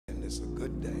It's a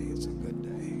good day. It's a good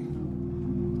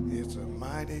day. It's a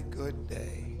mighty good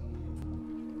day.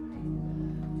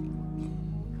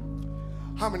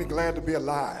 How many glad to be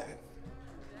alive?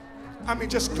 I mean,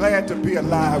 just glad to be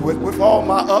alive with all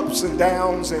my ups and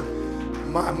downs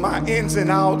and my ins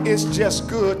and outs. It's just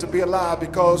good to be alive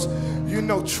because you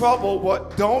know trouble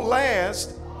what don't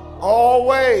last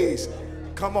always.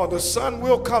 Come on, the sun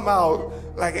will come out,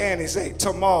 like Annie said,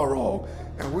 tomorrow.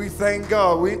 And we thank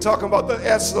God. We ain't talking about the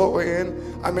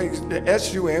S-O-N. I mean, the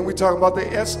S-U-N. We're talking about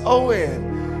the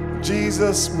S-O-N.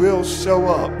 Jesus will show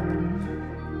up.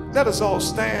 Let us all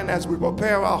stand as we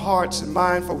prepare our hearts and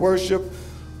mind for worship.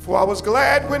 For I was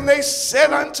glad when they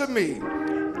said unto me,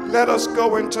 let us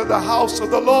go into the house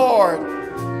of the Lord.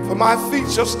 For my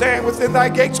feet shall stand within thy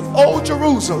gates, O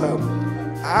Jerusalem.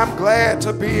 I'm glad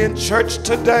to be in church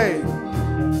today.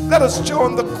 Let us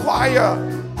join the choir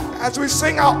as we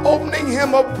sing our opening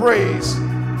hymn of praise.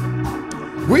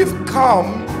 We've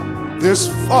come this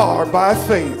far by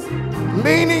faith,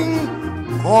 leaning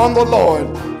on the Lord.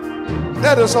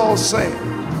 Let us all sing.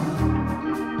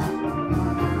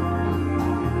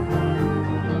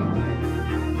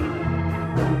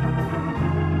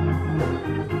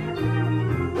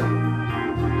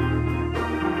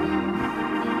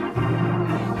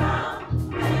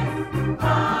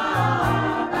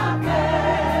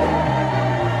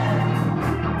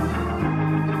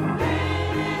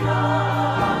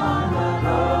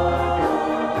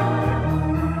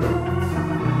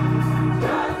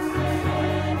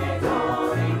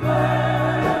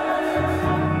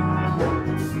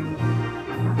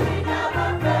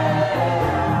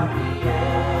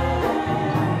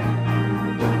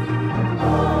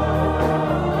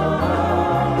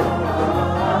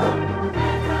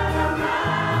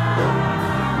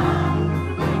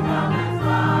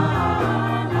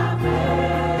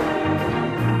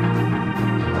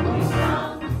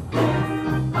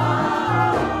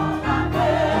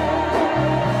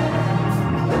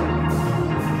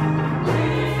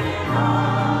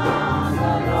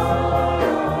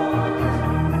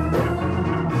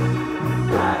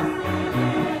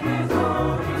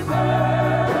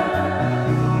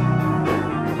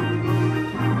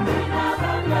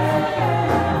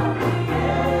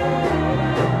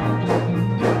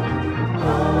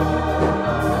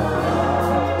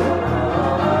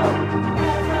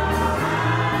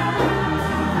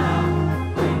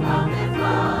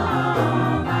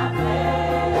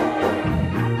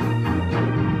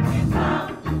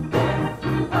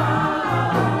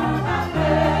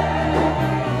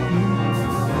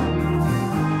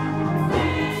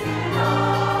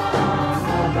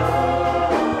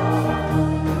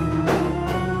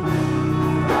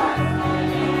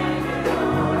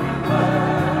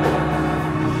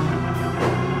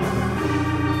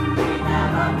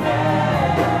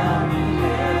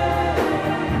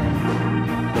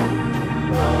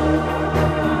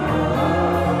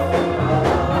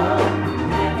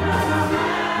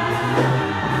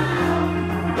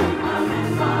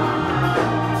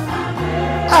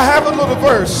 I have a little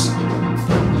verse.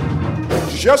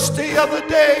 Just the other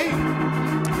day,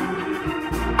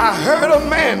 I heard a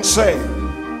man say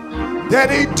that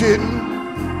he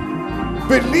didn't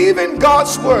believe in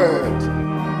God's word.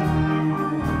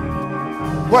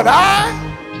 But I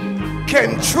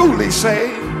can truly say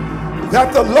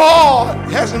that the Lord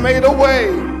has made a way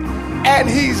and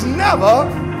he's never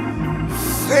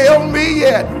failed me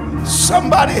yet.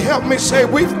 Somebody help me say,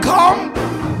 we've come.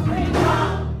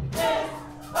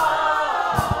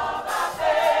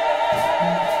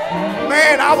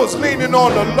 Man, I was leaning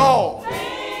on the Lord.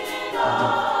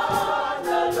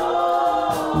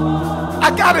 I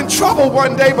got in trouble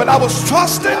one day, but I was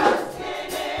trusting.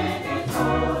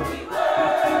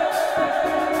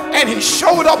 And he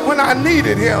showed up when I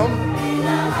needed him.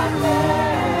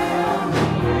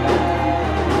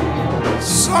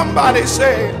 Somebody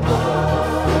say,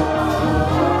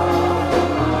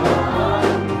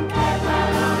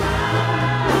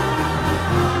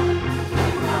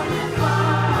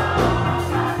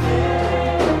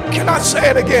 can I say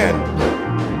it again?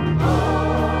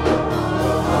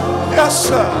 Yes,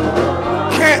 sir.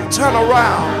 Can't turn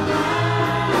around.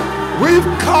 We've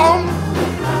come.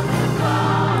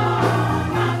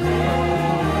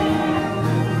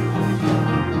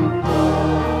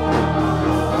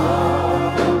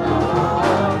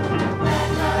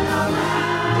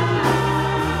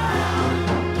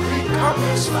 We come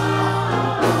this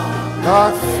far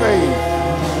by faith.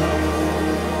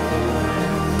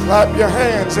 Clap your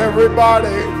hands,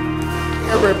 everybody.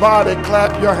 Everybody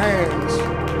clap your hands.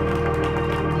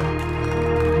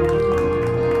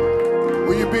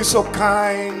 Will you be so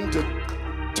kind to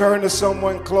Turn to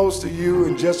someone close to you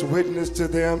and just witness to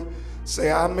them.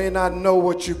 Say, I may not know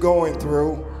what you're going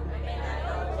through,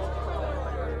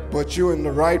 but you're in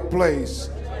the right place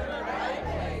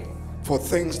for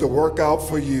things to work out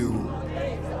for you.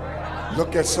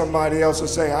 Look at somebody else and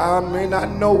say, I may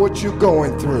not know what you're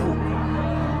going through,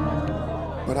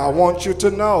 but I want you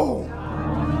to know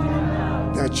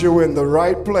that you're in the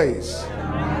right place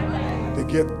to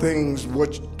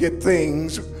get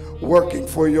things working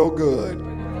for your good.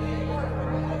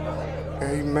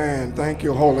 Amen. Thank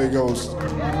you, Holy Ghost.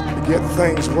 To get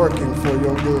things working for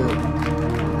your good.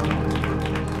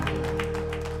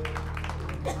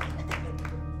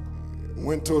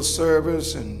 Went to a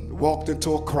service and walked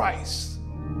into a Christ.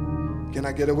 Can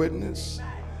I get a witness?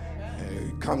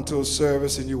 You come to a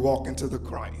service and you walk into the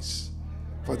Christ.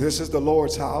 For this is the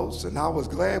Lord's house. And I was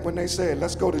glad when they said,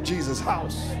 let's go to Jesus'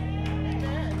 house.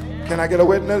 Can I get a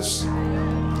witness?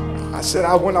 I said,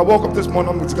 when I woke up this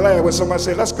morning, I was glad when somebody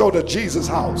said, let's go to Jesus'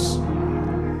 house.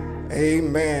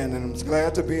 Amen. And I'm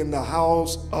glad to be in the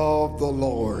house of the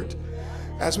Lord.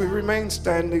 As we remain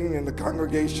standing in the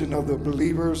congregation of the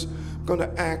believers, I'm going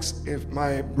to ask if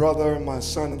my brother and my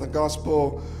son in the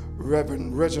gospel,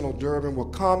 Reverend Reginald Durbin, will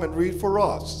come and read for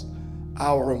us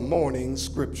our morning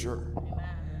scripture.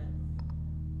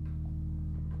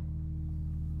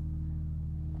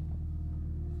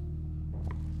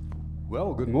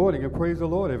 Well, good morning and praise the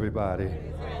Lord, everybody.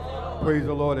 Praise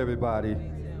the Lord, everybody.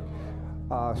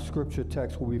 Our scripture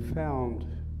text will be found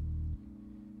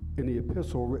in the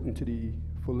epistle written to the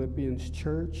Philippians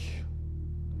church,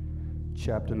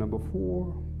 chapter number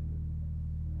 4,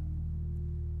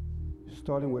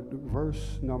 starting with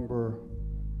verse number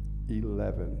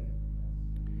 11.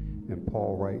 And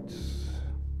Paul writes,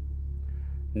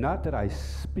 not that I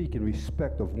speak in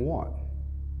respect of one,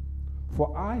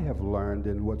 for I have learned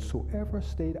in whatsoever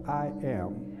state I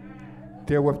am,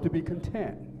 therewith to be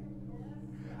content.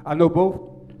 I know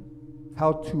both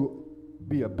how to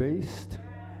be abased,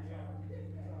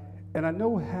 and I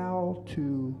know how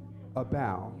to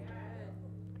abound.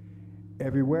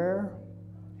 Everywhere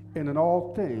and in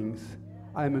all things,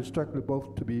 I am instructed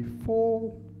both to be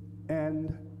full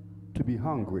and to be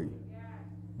hungry,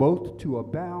 both to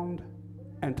abound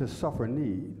and to suffer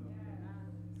need.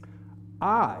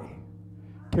 I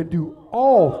can do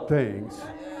all things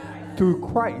through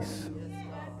Christ,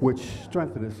 which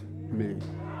strengtheneth me.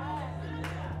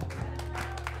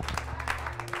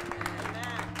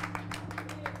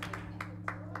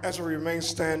 As we remain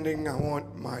standing, I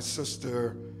want my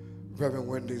sister, Reverend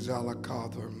Wendy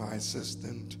Zalakather, my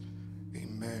assistant,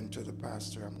 amen, to the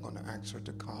pastor. I'm going to ask her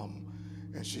to come,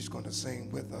 and she's going to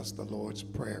sing with us the Lord's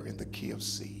Prayer in the key of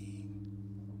C.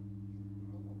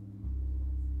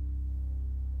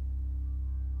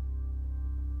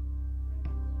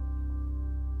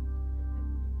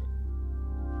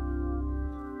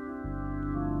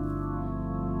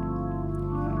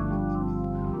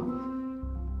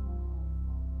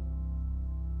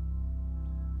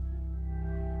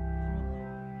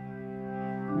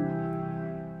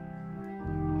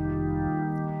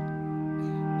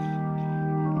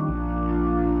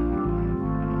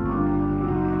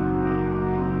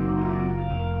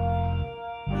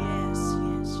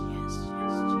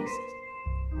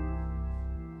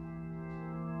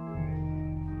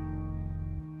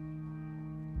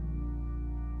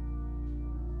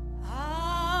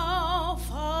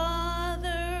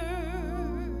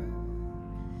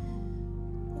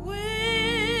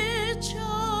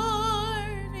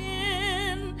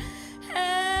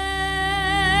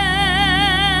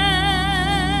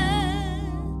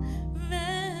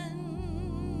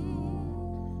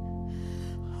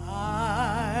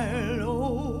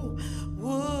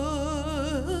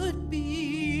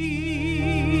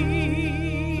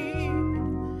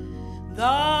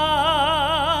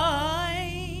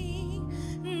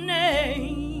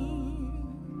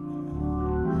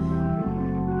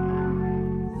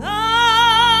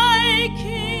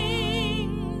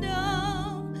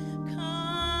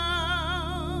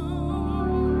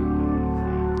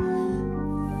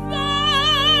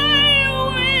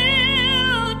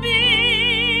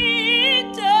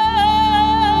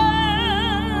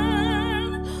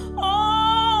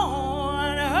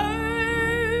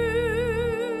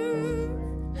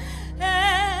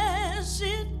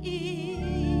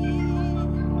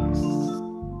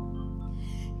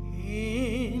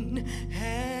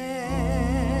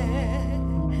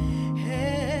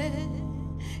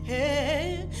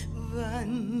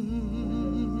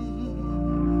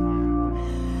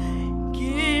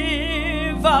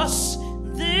 us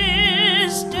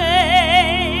this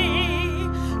day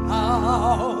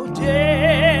our daily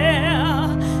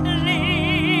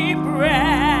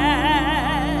bread.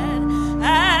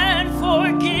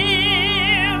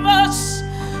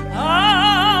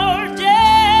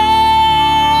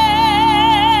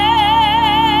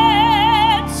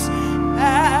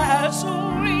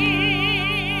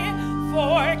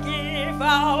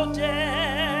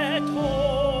 debtors,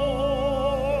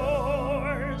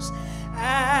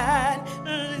 and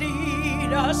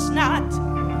lead us not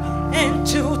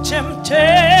into temptation,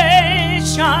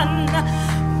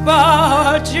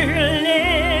 but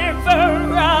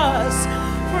deliver us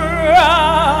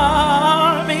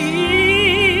from evil.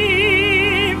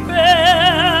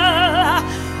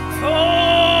 For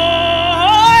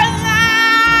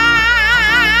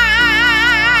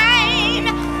thine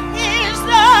is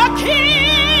the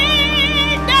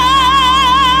kingdom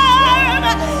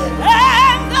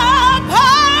and the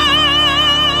power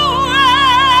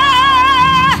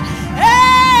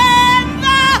and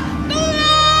the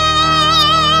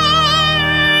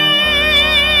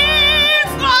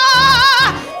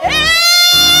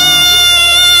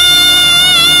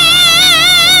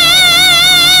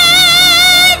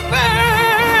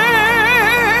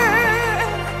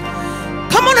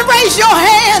raise your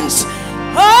hands.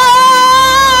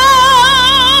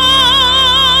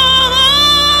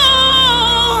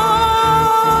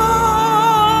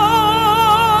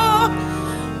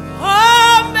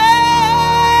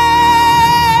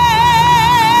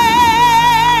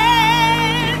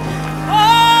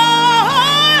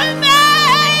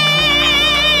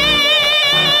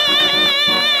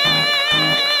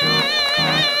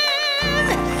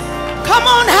 Come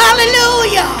on,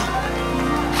 hallelujah.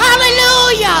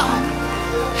 Hallelujah.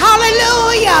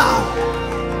 Hallelujah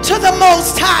to the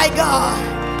Most High God.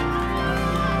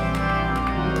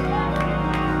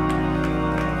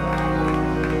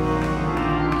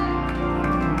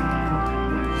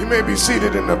 You may be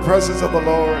seated in the presence of the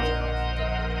Lord.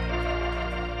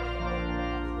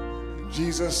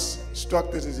 Jesus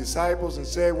instructed his disciples and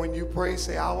said, when you pray,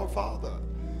 say, Our Father.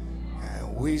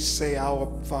 And we say, Our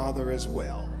Father as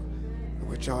well,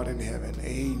 which art in heaven.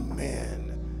 Amen.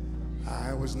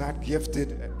 I was not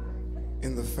gifted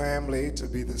in the family to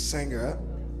be the singer.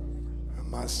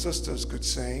 My sisters could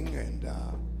sing, and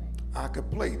I could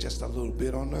play just a little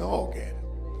bit on the organ.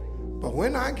 But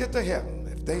when I get to heaven,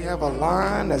 if they have a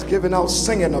line that's giving out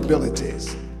singing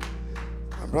abilities,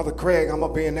 Brother Craig, I'm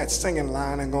going to be in that singing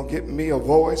line and going to get me a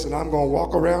voice, and I'm going to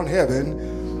walk around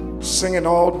heaven singing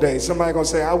all day. Somebody going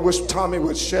to say, I wish Tommy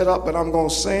would shut up, but I'm going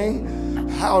to sing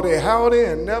howdy, howdy,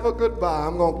 and never goodbye.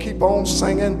 I'm going to keep on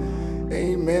singing,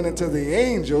 amen, until the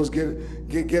angels get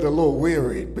a little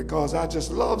wearied, because I just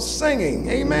love singing,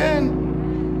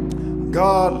 amen.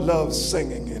 God loves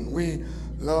singing, and we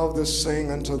love to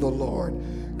sing unto the Lord.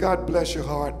 God bless your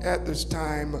heart. At this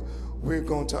time, we're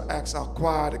going to ask our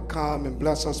choir to come and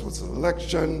bless us with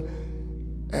selection.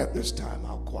 At this time,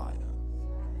 our choir.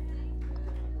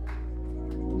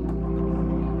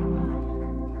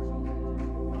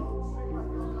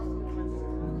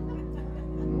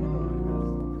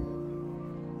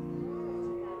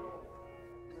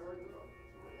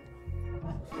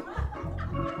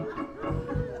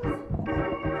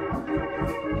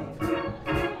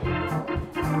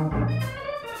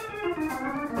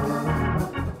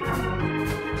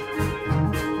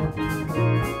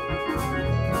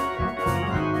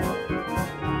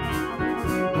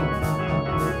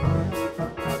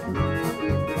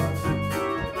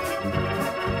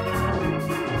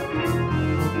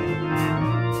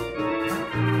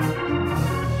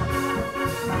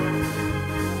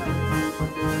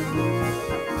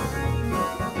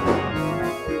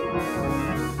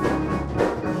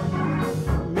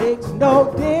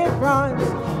 No difference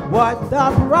what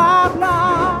the problem. I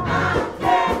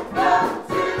can't go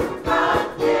to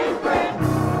God different.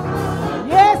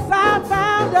 Yes, I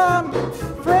found them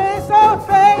friends so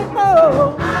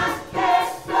faithful. I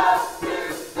can't go to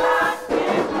God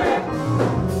different.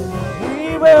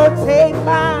 He will take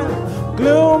my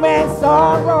gloom and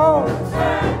sorrow.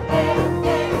 Turn it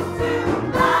into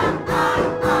light.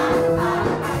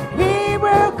 He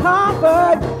will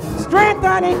comfort,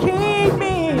 strengthen, and keep me.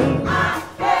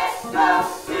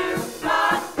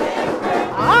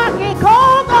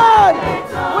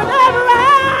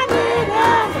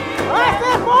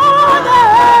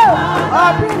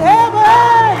 Up in heaven,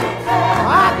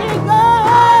 I can go.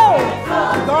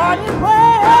 God in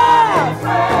prayer,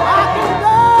 I can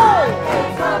go.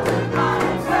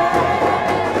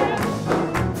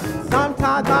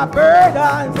 Sometimes my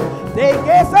burdens, they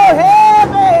get so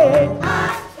heavy. I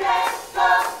can't go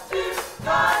to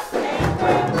God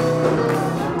different.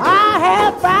 I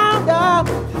have found a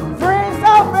friend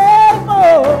so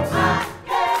faithful. I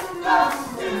can't go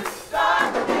to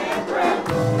God different.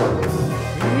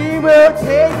 He will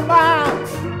take my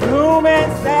gloom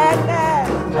and sadness.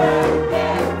 Turn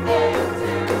it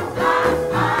into light.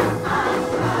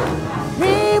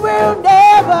 He will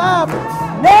never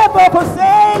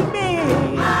forsake me.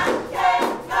 I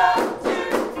can't go to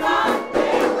God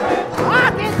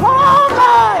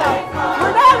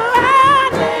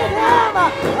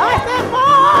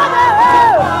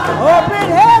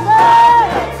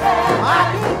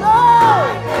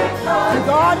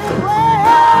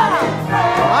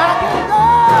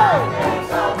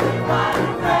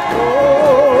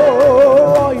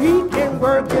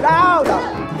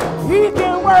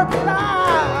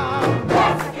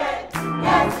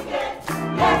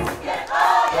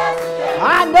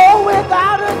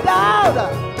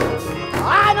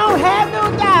have no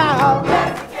doubt.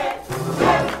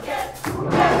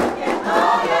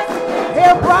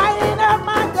 He'll brighten up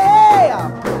my day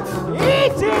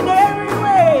each and every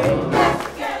way.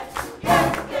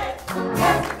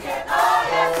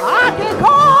 I can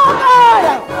call God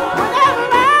whenever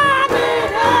I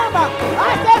need him.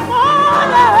 I said,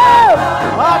 Father,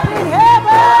 up in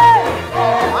heaven,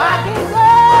 I can go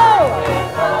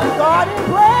to God in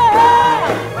prayer.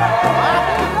 I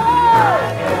can go.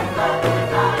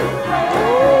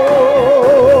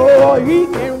 Oh, he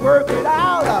can work it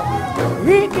out.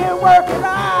 He can work it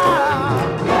out.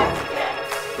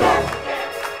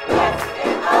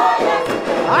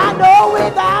 I know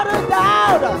without a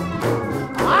doubt.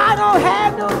 I don't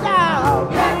have no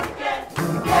doubt.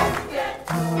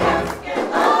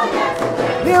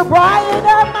 He'll brighten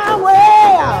up my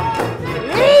way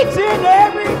each and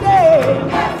every day.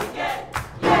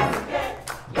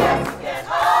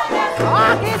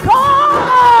 I can call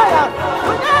God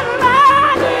whenever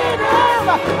I need him.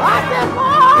 I said,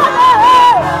 Father,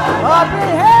 up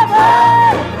in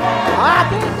heaven, I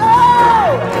can go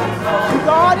to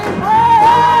God in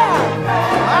prayer.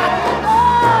 I can go.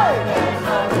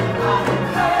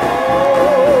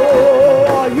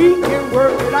 Oh, he can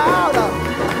work it out.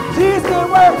 Jesus can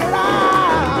work it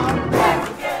out.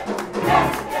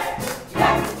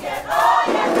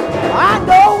 I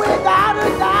know without a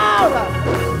doubt.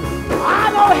 I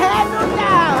don't have no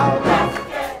doubt.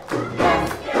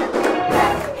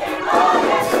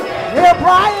 He'll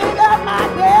brighten up my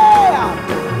day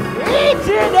each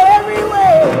and every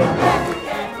way.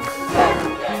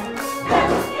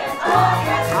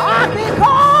 I can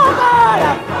call God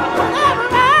whenever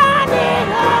I need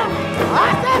him. I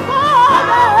said,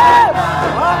 Father,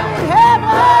 up in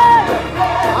heaven,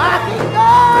 I can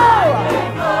go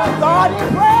to God in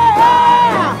prayer.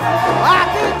 I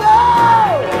can go.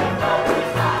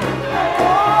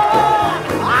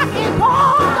 I can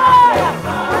call God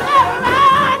whenever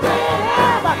I need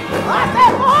him. I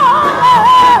said, Father,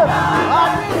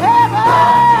 up in heaven,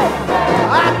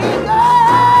 I can go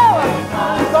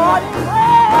to God in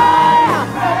prayer.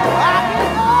 I can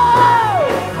go.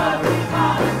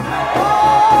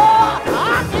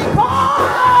 I can call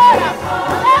God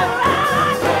whenever I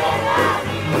need him.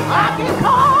 I can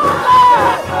call God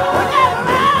whenever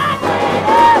I need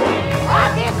him. I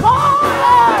can call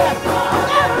God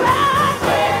whenever I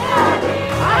need him.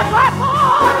 I cry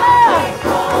Father.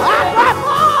 I cry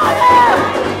Father.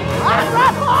 I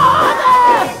cry Father.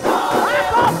 I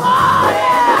cry Father.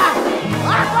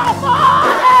 I cry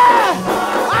Father.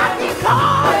 I can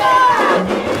call God.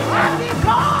 I can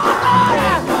call God.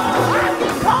 I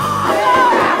can call God.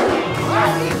 I can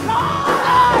call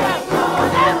God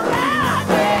whenever I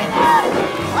need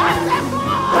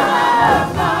him.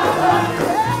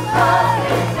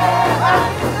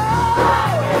 I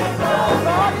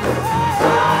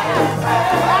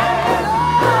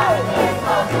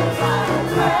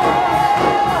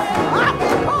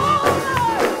said, Father,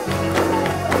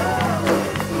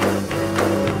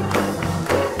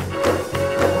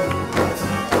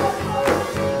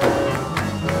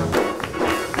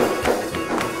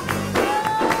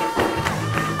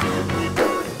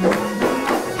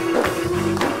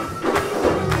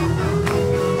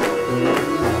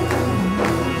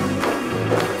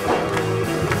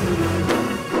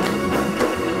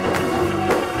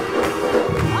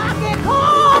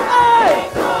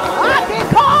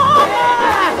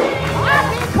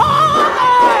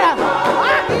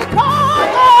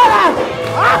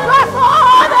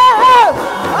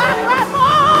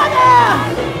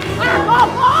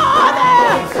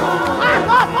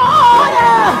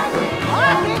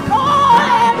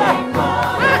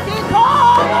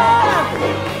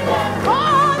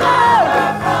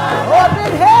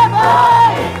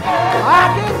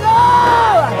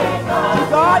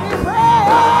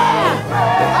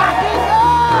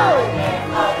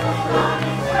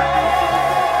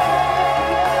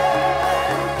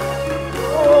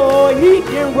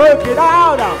 work it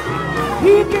out.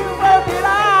 He can work it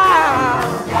out.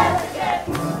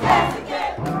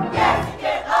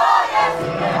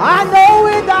 I know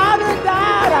without a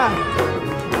doubt.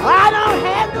 I don't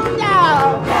have no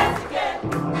doubt.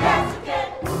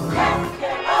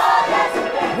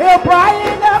 He'll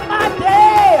brighten up my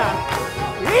day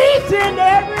each and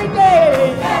every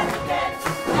day.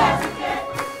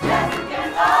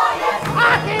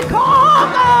 I can call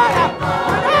God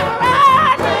whenever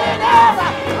I need him.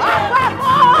 I cry,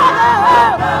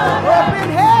 Father.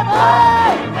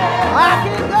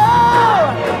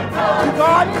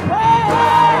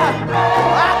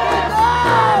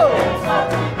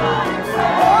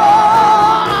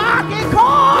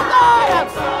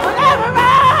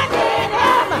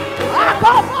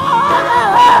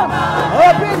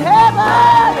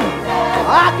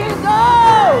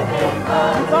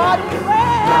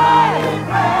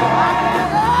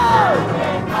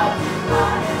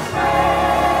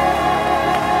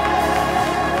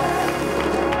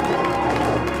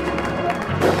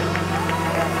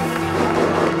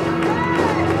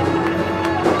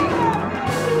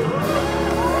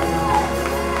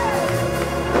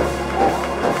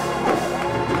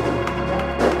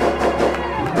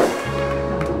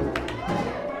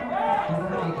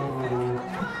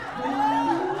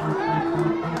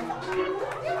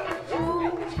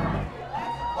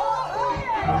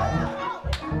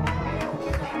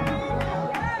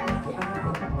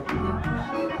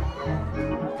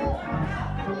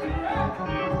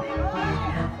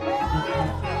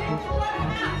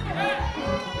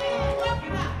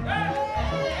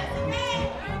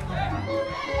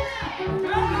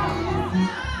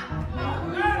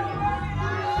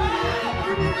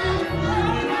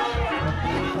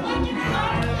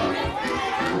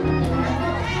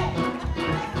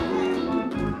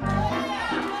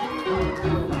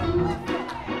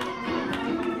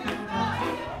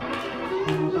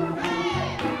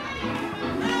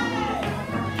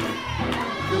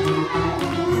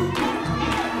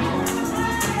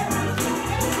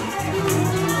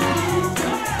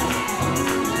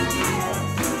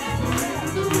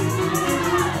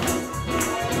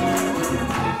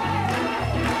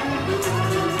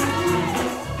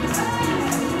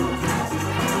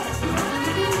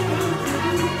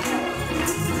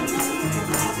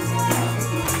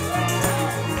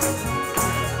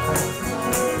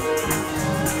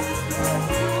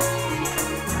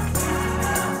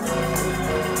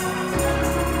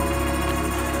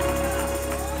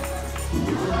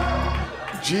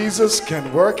 Jesus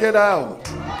can work it out.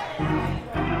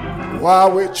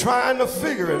 While we're trying to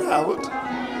figure it out,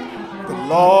 the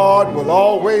Lord will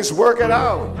always work it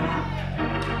out.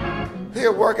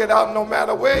 He'll work it out no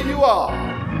matter where you are.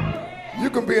 You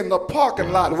can be in the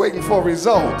parking lot waiting for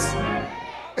results,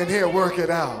 and he'll work it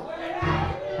out.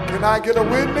 Can I get a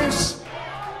witness?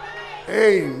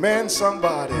 Amen,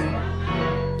 somebody.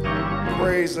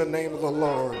 Praise the name of the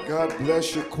Lord. God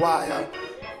bless you, choir.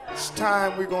 It's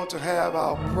time we're going to have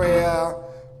our prayer.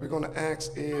 We're going to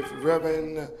ask if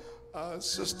Reverend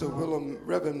Sister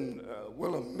Reverend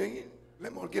Wilhelmina,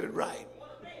 let me get it right.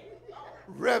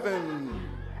 Reverend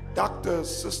Dr.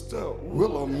 Sister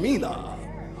Wilhelmina,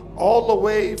 all the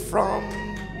way from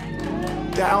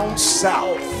down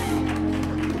south,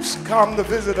 who's come to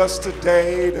visit us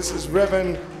today. This is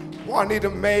Reverend Juanita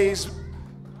May's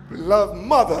beloved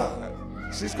mother.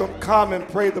 She's going to come and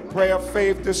pray the prayer of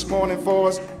faith this morning for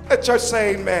us. Let church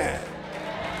say amen.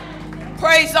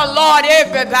 Praise the Lord,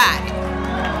 everybody.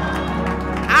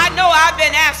 I know I've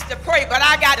been asked to pray, but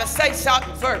I got to say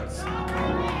something first.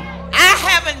 I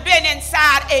haven't been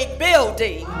inside a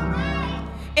building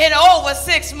in over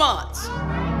 6 months.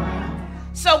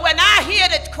 So when I hear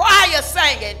the choir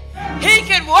singing, he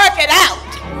can work it out.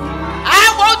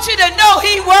 I want you to know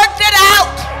he worked it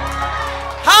out.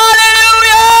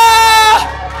 Hallelujah!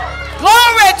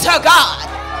 Glory to God.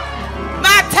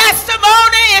 My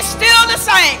testimony is still the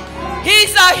same.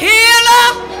 He's a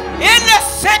healer in the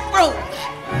sick room.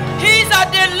 He's a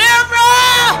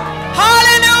deliverer.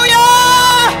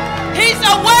 Hallelujah! He's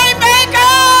a way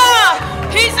maker.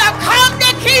 He's a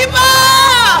covenant keeper.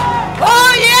 Oh,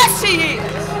 yes, he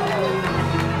is.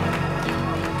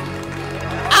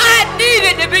 I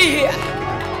needed to be here.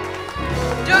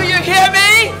 Do you hear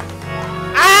me?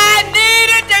 I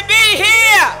needed to be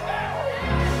here.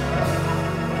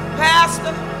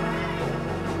 Pastor,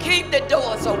 keep the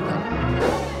doors open.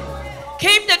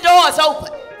 Keep the doors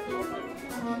open.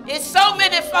 There's so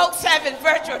many folks having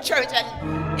virtual church, and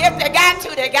if they got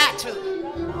to, they got to.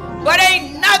 But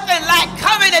ain't nothing like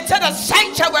coming into the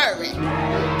sanctuary.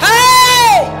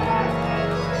 Hey!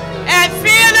 And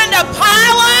feeling the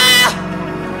power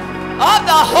of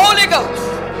the Holy Ghost.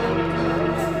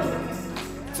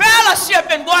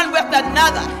 Fellowshipping one with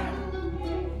another.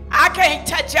 I can't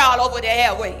touch y'all over the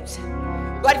airwaves,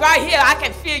 but right here I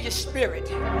can feel your spirit,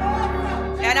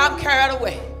 and I'm carried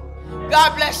away.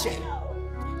 God bless you.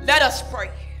 Let us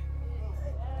pray.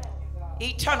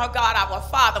 Eternal God, our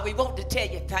Father, we want to tell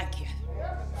you thank you.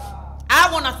 I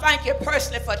want to thank you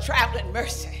personally for traveling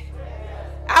mercy.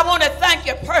 I want to thank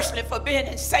you personally for being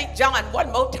in St. John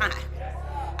one more time.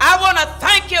 I want to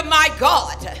thank you, my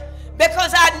God,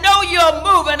 because I know you're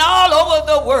moving all over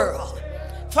the world.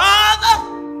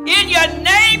 Father, in your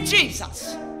name,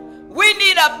 Jesus, we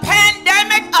need a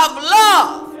pandemic of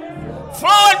love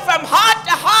flowing from heart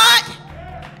to heart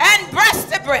and breast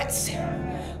to breast.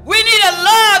 We need a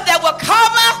love that will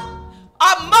cover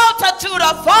a multitude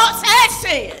of faults and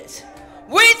sins.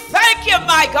 We thank you,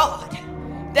 my God,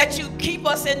 that you keep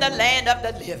us in the land of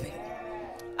the living.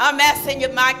 I'm asking you,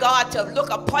 my God, to look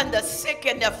upon the sick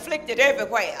and the afflicted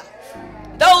everywhere.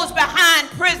 Those behind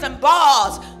prison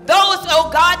bars, those, oh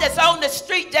God, that's on the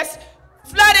street just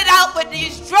flooded out with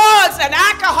these drugs and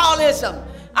alcoholism.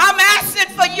 I'm asking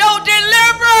for your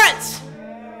deliverance.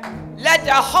 Let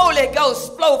the Holy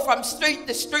Ghost flow from street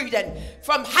to street and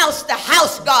from house to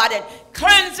house, God, and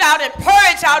cleanse out and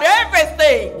purge out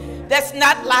everything that's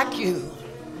not like you.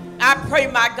 I pray,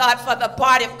 my God, for the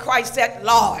body of Christ at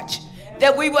large,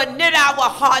 that we will knit our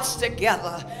hearts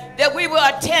together, that we will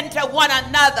attend to one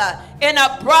another in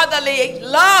a brotherly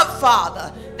love,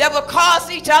 Father, that will cause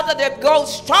each other to grow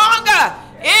stronger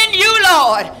in you,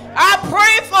 Lord. I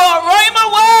pray for a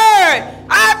rhema word.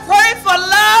 I pray for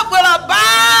love will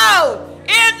abound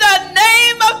in the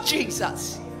name of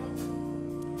Jesus.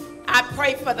 I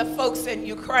pray for the folks in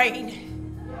Ukraine,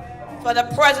 for the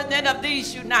president of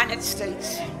these United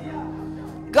States.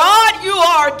 God, you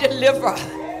are a deliverer.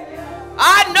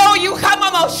 I know you.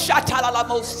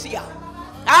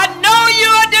 I know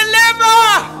you're a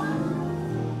deliverer.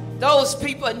 Those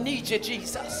people need you,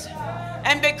 Jesus.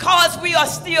 And because we are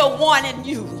still one in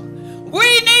you,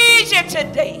 we need you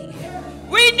today.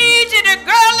 We need you to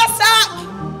girl us up.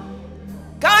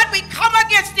 God, we come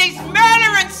against these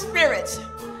murdering spirits.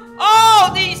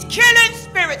 Oh, these killing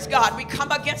spirits, God, we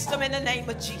come against them in the name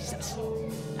of Jesus.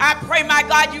 I pray, my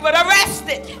God, you would arrest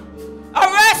it.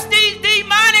 Arrest these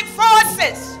demonic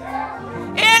forces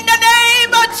in the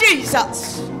name of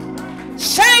Jesus.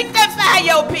 Sanctify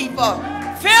your people.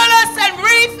 Fill us and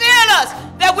refill us,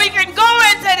 that we can go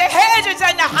into the hedges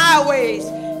and the highways,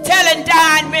 telling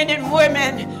dying men and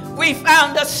women We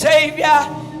found a Savior.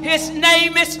 His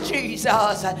name is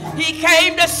Jesus. He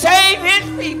came to save his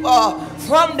people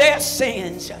from their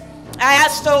sins. I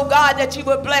ask, oh God, that you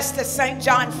would bless the St.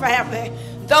 John family,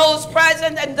 those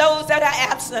present and those that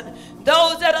are absent,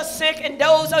 those that are sick and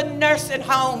those in nursing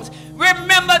homes.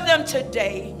 Remember them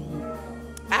today.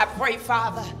 I pray,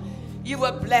 Father, you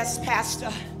would bless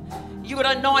Pastor. You would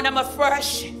anoint him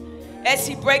afresh as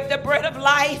he break the bread of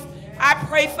life. I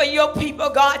pray for your people,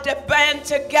 God, to band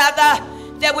together,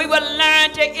 that we will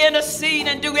learn to intercede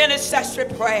and do intercessory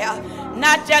prayer,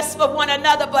 not just for one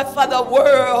another, but for the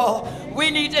world.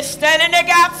 We need to stand in the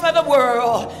gap for the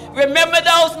world. Remember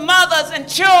those mothers and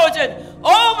children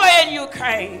over in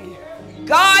Ukraine.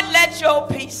 God, let your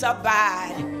peace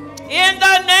abide. In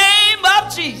the name of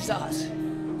Jesus,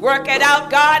 work it out,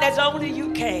 God, as only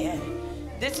you can.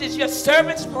 This is your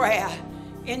servant's prayer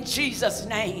in Jesus'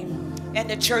 name. And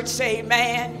the church say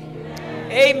amen,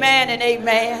 amen, and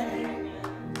amen.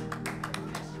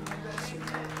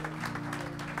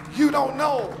 You don't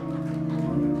know.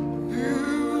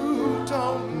 You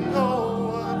don't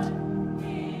know what.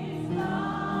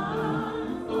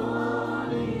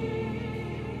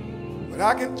 But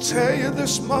I can tell you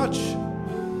this much.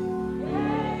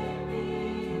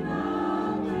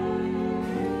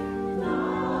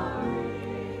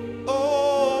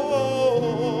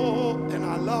 Oh, and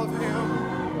I love him.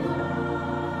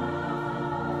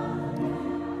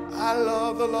 I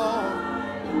love the Lord.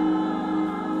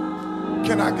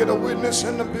 Can I get a witness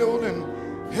in the building?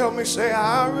 Help me say,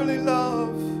 I really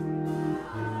love.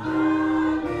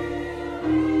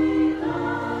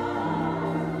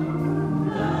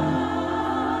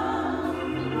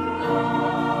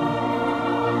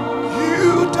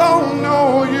 You don't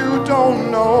know, you don't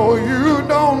know, you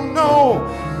don't know.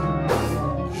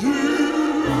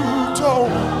 You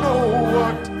don't know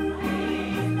what.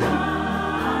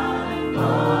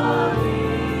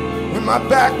 When my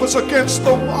back was against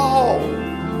the wall,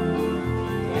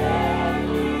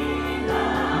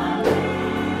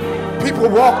 people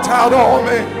walked out on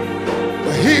me,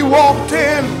 but he walked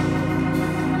in.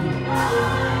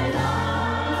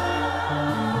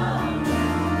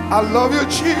 I love you,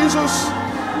 Jesus.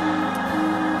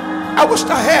 I wish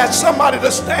I had somebody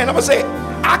to stand up and say,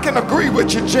 I can agree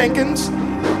with you, Jenkins.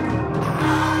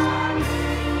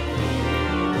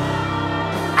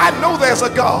 I know there's a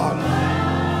God.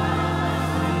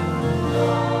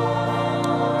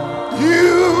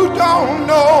 You don't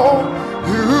know.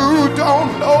 You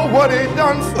don't know what he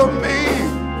done for me.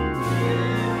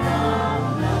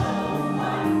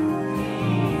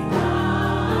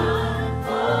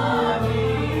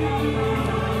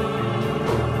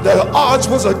 The odds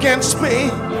was against me.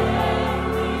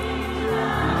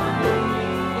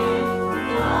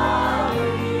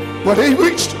 But he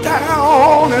reached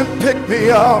down and picked me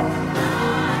up.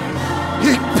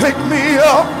 He picked me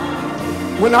up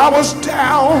when I was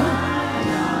down,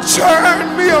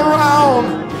 turned me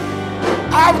around.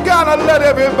 I've got to let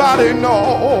everybody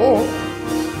know.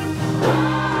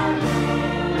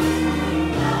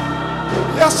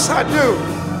 Yes, I do.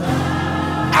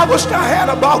 I wished I had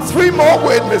about 3 more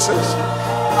witnesses.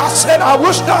 I said, I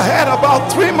wished I had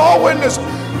about 3 more witnesses.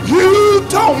 You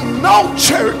don't know,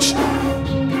 church.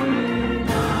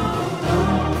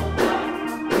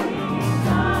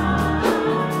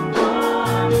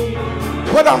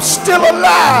 But I'm still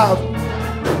alive.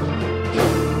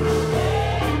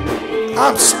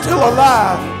 I'm still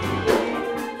alive.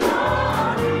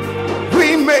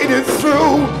 We made it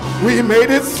through. We made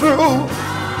it through.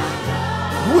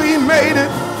 We made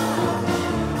it.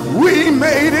 We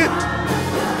made it.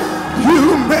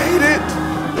 You made it.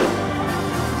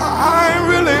 I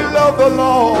really love the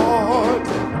Lord.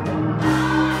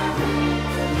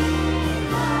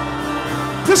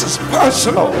 This is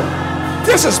personal.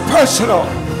 This is personal.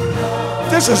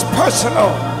 This is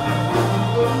personal.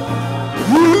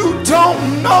 You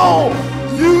don't know.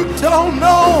 You don't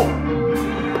know.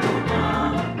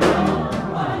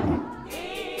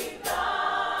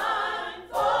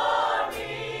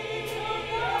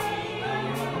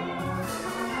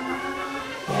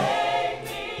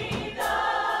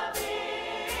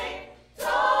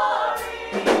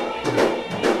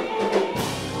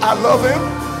 I love him.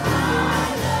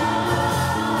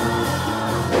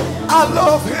 I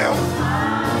love him.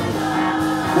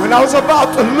 When I was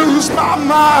about to lose my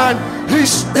mind, he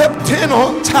stepped in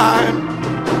on time.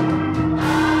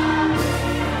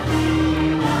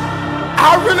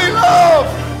 I really love.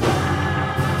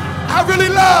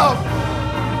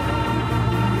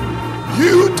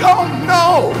 You don't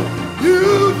know.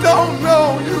 You don't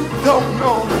know. You don't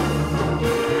know.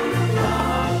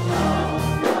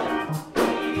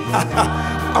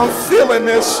 I'm feeling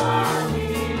this.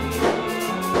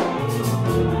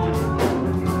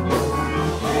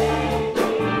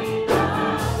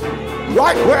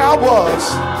 Right where I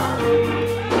was.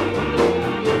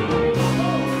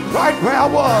 Right where I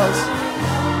was.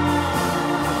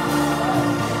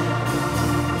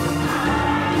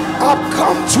 I've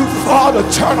come too far to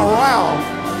turn around.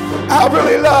 I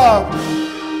really love.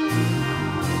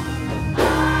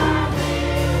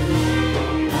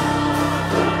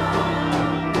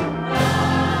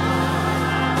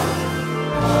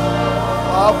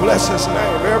 Oh, bless his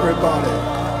name, everybody.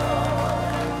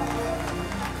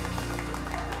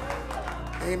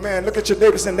 Amen. Look at your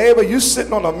neighbor and say, neighbor, you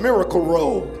sitting on a miracle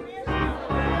road.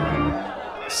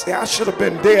 See, I should have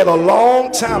been dead a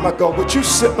long time ago, but you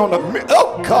sitting on a miracle.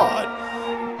 Oh, God.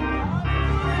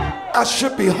 I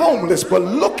should be homeless, but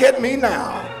look at me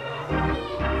now.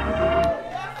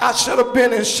 I should have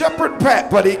been in Shepherd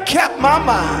Pratt, but he kept my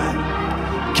mind.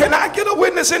 Can I get a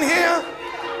witness in here?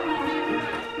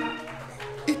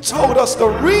 He told us to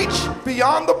reach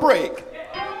beyond the break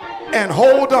and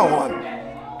hold on,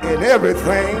 and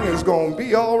everything is going to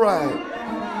be all right.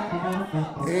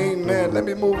 Amen. Let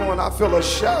me move on. I feel a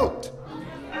shout.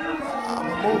 I'm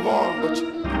going to move on, but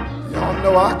y'all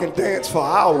know I can dance for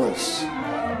hours.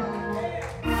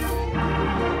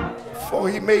 Before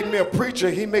he made me a preacher,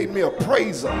 he made me a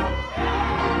praiser.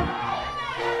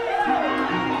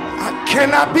 I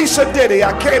cannot be sedity.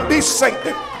 I can't be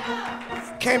sancted.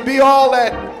 Can't be all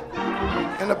that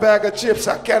in a bag of chips.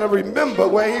 I can't remember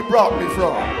where he brought me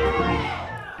from.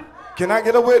 Can I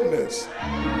get a witness?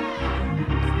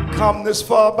 Come this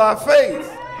far by faith.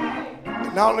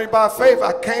 And not only by faith,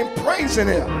 I came praising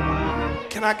him.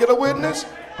 Can I get a witness?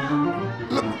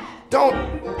 Look, don't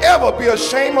ever be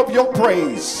ashamed of your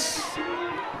praise.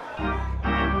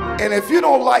 And if you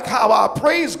don't like how I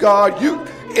praise God,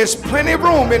 it's plenty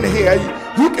room in here.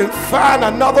 You can find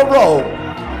another row.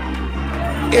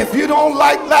 If you don't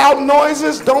like loud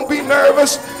noises, don't be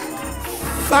nervous.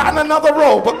 Find another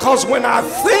row, because when I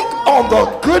think on the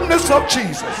goodness of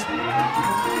Jesus,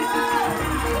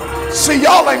 see,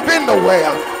 y'all ain't been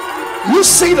nowhere. You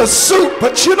see the suit,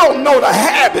 but you don't know the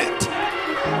habit.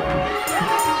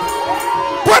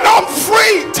 But I'm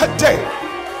free today.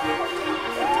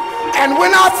 And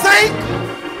when I think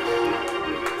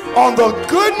on the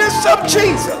goodness of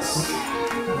Jesus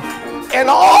and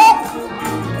all,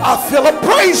 I feel a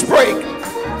praise break.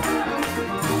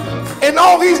 And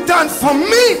all he's done for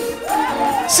me.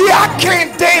 See, I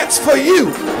can't dance for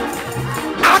you.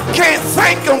 I can't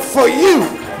thank him for you.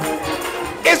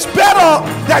 It's better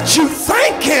that you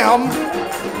thank him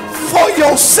for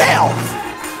yourself.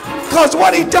 Because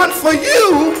what he done for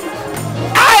you,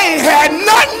 I ain't had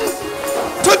nothing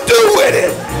to do with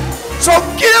it. So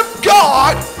give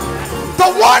God, the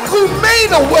one who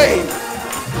made a way,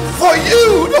 for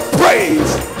you to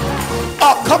praise.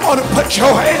 Oh, come on and put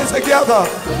your hands together.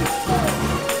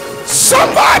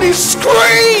 Somebody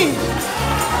scream.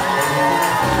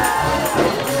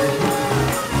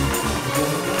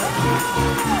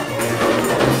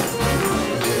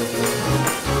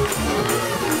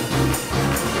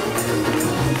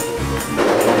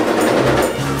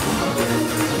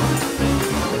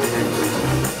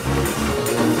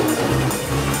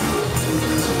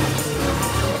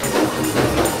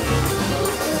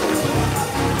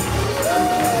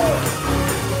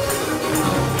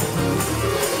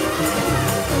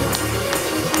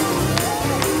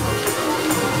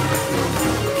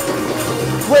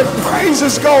 When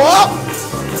praises go up,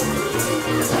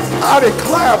 I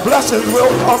declare blessings will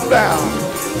come down.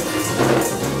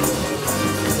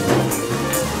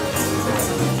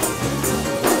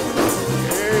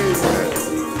 Amen.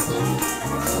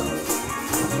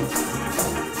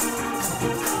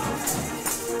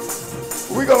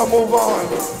 We're going to move on.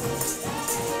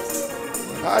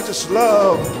 I just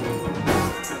love.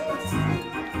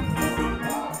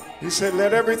 He said,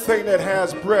 let everything that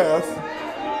has breath,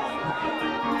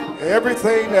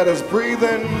 everything that is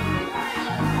breathing,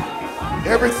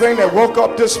 everything that woke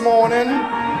up this morning,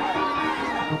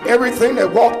 everything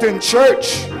that walked in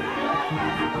church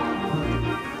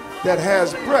that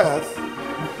has breath,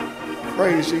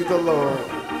 praise ye the Lord.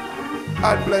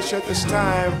 I bless you at this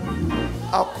time.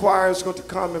 Our choir is going to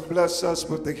come and bless us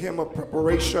with the hymn of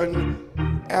preparation.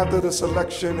 After the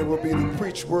selection, it will be the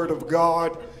preached word of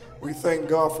God. We thank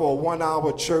God for a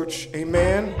 1-hour church.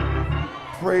 Amen.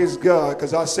 Praise God,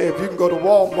 because I say if you can go to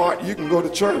Walmart, you can go to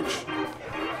church.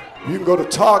 You can go to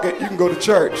Target, you can go to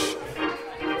church.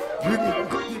 If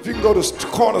you can go to the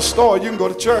corner store, you can go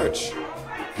to church.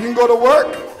 If you can go to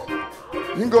work,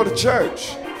 you can go to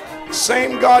church.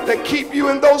 Same God that keep you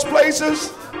in those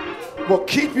places will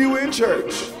keep you in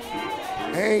church.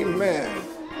 Amen.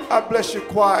 I bless you,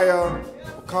 choir.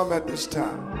 Come at this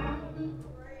time.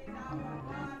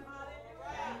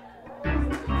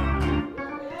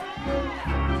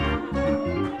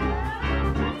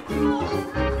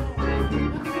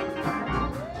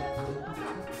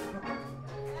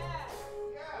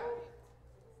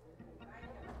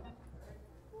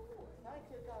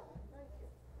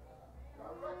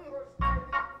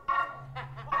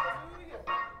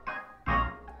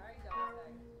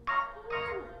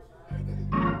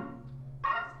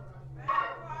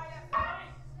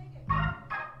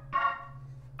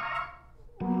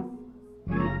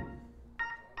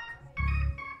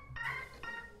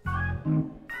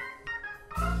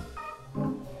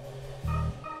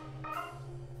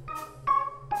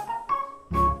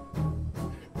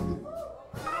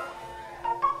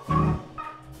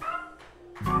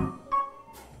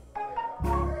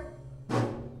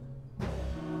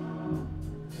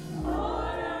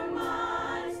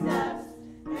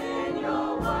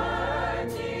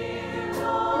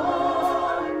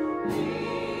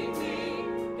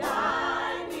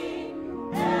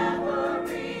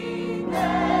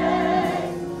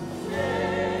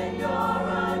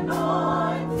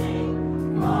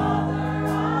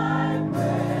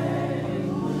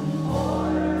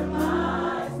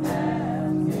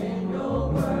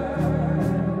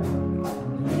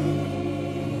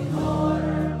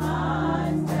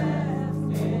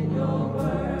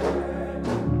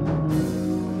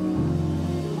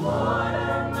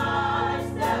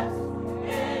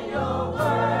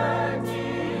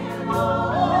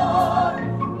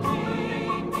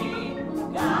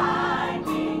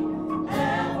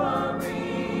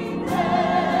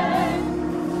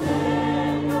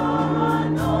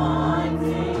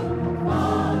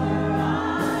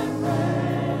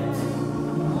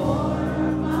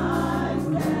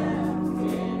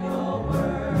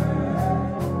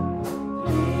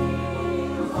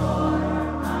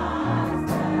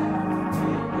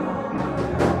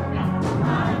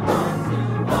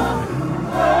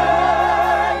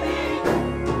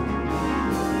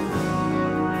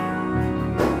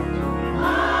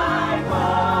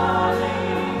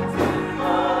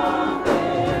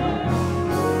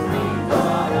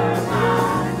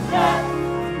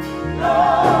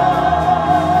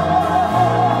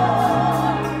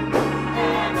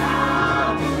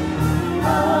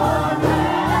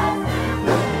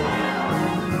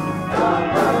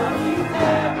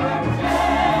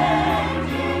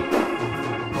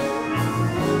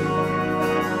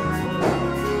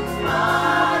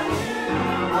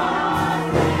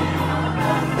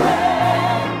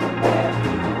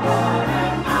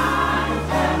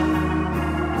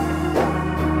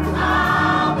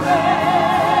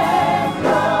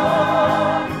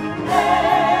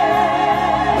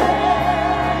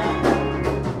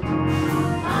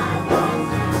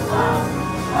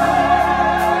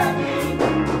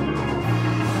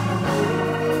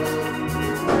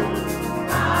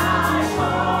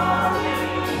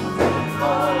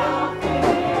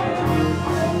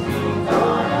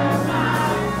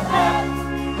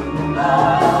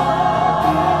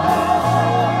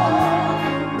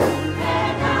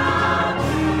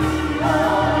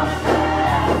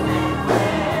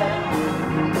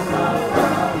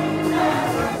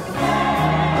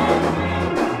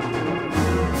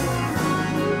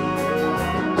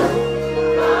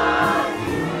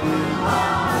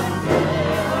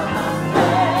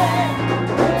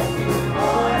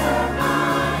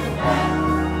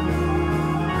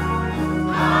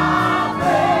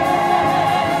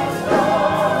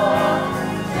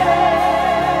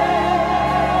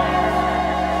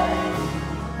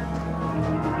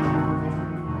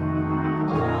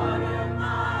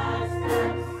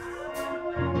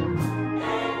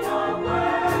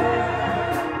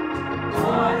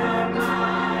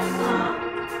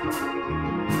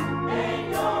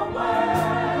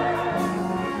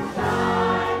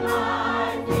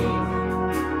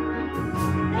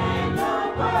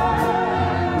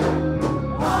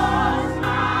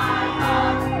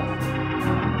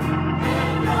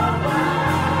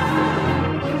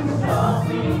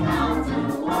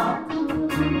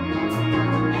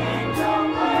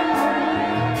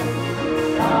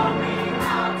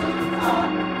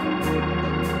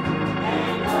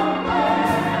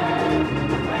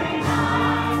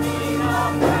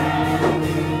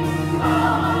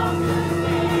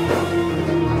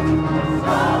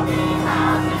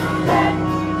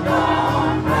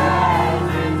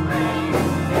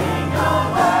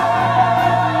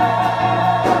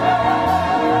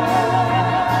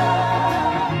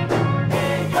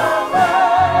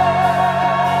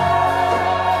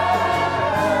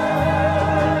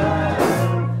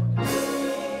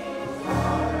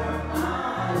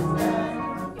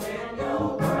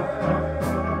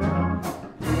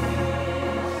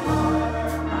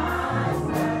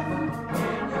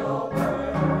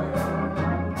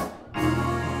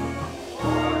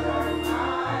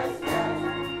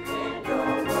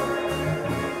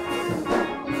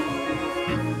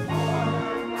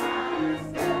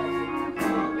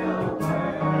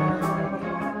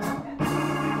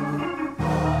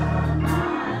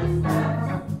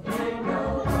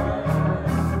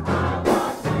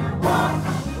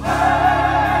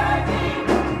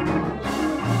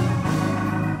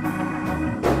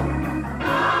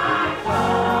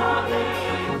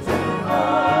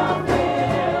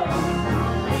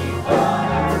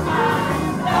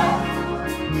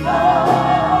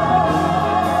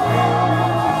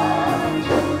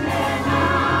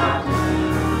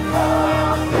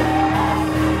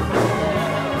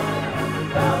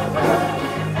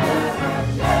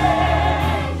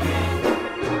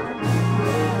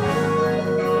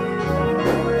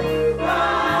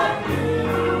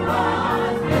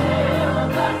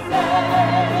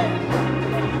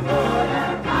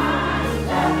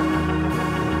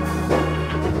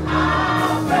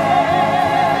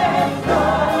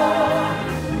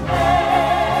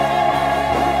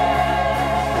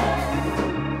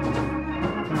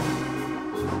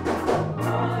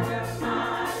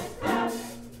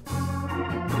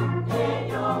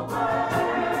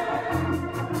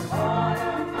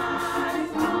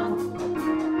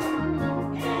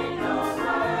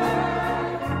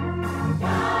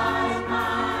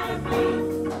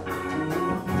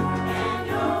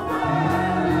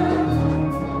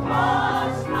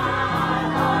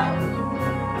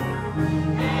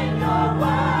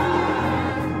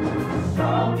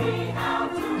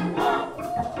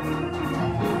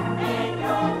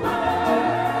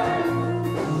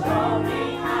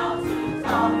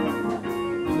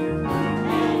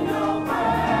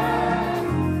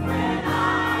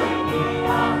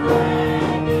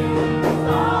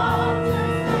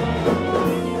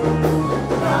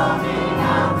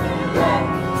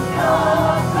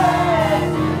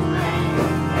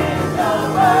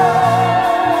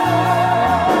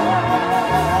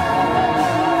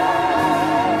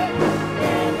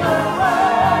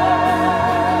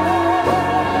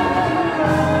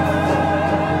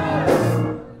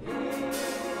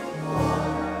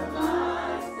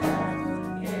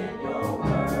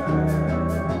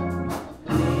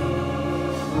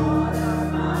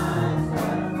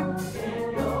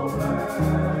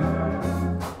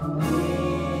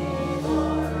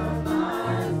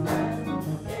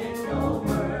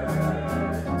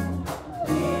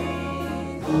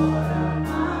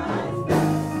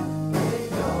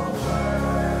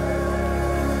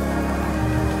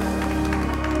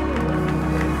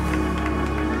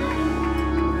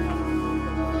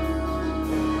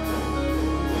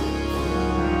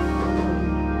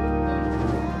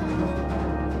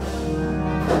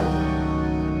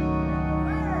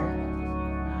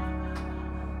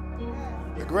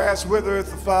 grass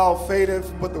withereth, the flower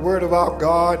fadeth, but the word of our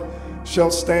God shall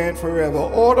stand forever.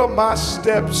 Order my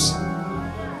steps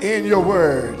in your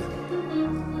word.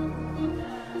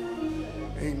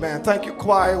 Amen. Thank you,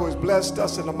 choir, who has blessed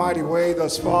us in a mighty way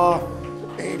thus far.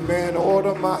 Amen.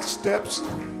 Order my steps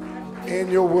in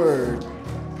your word.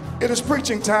 It is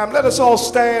preaching time. Let us all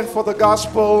stand for the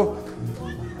gospel.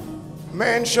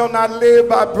 Man shall not live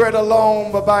by bread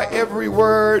alone, but by every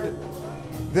word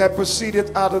that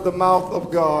proceedeth out of the mouth of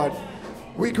God.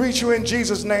 We greet you in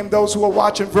Jesus' name, those who are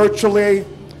watching virtually.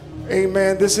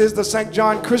 Amen. This is the St.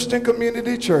 John Christian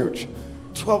Community Church,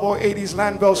 1208 East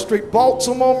Lanville Street,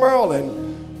 Baltimore,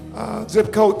 Maryland,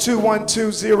 zip code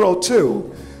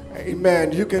 21202.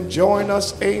 Amen. You can join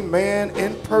us, amen,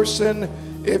 in person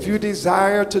if you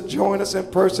desire to join us in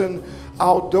person.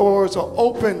 Our doors are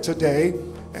open today,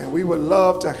 and we would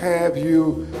love to have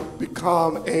you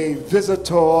become a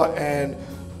visitor and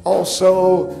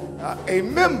also a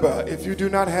member if you do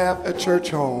not have a church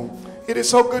home. It is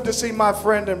so good to see my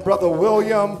friend and brother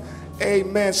William,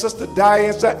 amen, Sister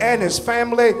Diana and his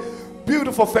family,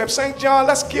 beautiful family. St. John,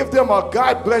 let's give them a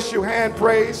God bless you hand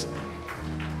praise.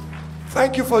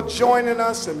 Thank you for joining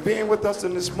us and being with us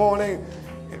in this morning.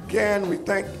 Again, we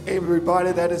thank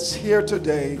everybody that is here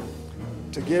today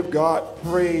to give God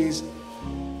praise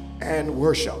and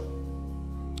worship.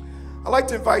 I'd like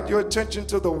to invite your attention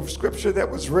to the scripture that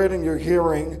was read in your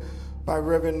hearing by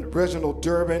Reverend Reginald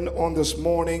Durbin on this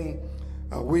morning.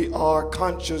 We are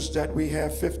conscious that we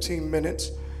have 15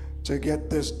 minutes to get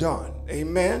this done.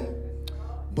 Amen.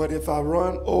 But if I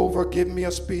run over, give me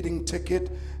a speeding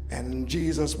ticket, and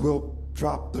Jesus will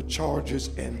drop the charges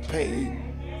and pay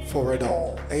for it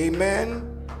all.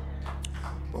 Amen.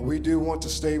 But we do want to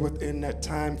stay within that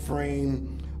time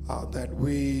frame that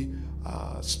we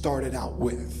started out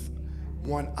with.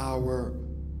 1 hour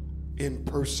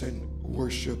in-person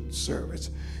worship service.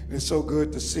 And it's so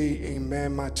good to see,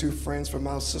 amen, my two friends from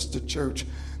our sister church,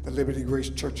 the Liberty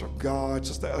Grace Church of God,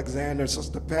 Sister Alexander and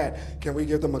Sister Pat. Can we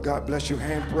give them a God bless you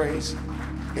hand praise?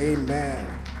 Amen.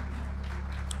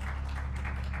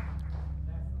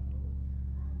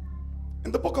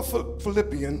 In the book of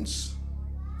Philippians,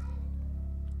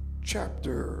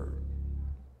 chapter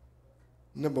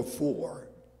number 4,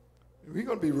 we're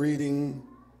going to be reading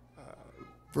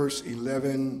verse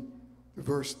 11 to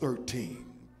verse 13.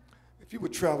 If you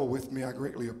would travel with me, I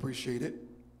greatly appreciate it.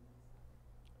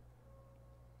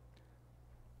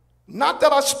 Not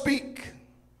that I speak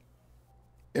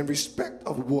in respect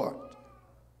of what,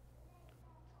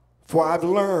 for I've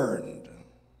learned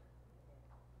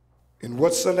in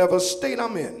whatsoever state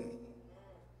I'm in,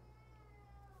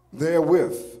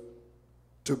 therewith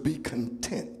to be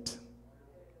content.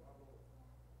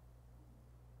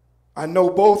 I know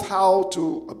both how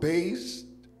to abase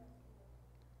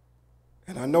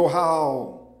and I know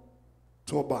how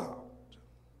to abound.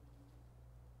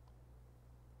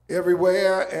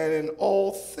 Everywhere and in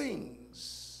all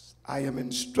things I am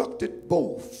instructed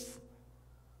both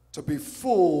to be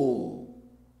full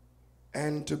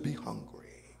and to be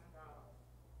hungry,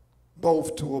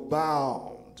 both to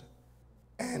abound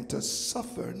and to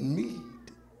suffer need.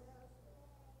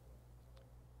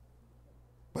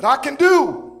 But I can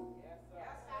do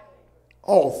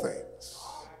all things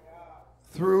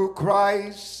through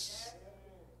Christ,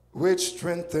 which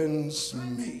strengthens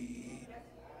me.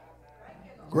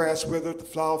 Grass withereth, the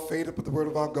flower fadeth, but the word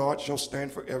of our God shall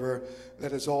stand forever.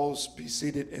 Let us all be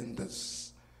seated in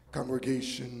this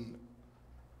congregation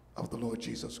of the Lord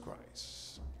Jesus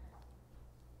Christ.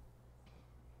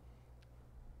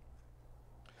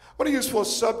 I want to use for a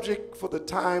subject for the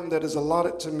time that is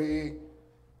allotted to me,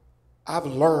 I've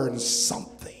learned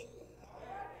something.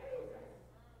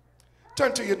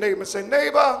 Turn to your neighbor and say,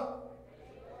 neighbor,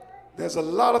 there's a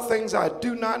lot of things I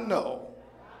do not know.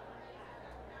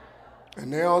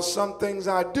 And there are some things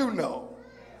I do know.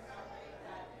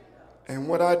 And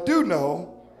what I do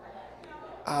know,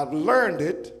 I've learned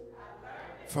it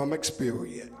from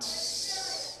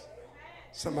experience.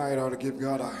 Somebody ought to give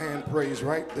God a hand praise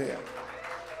right there.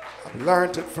 I've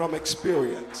learned it from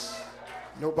experience.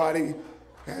 Nobody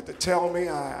had to tell me.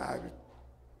 I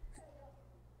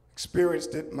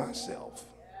experienced it myself.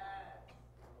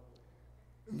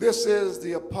 This is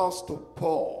the Apostle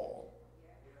Paul.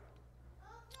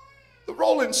 The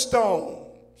Rolling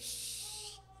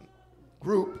Stones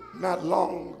group not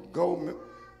long ago,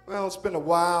 well, it's been a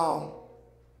while,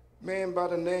 a man by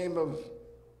the name of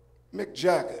Mick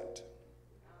Jagger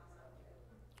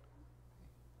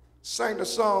sang the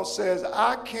song, says,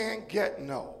 I can't get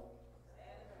no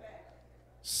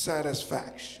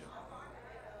satisfaction.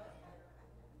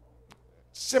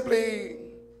 Simply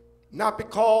not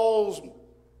because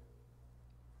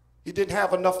he didn't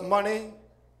have enough money,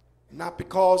 not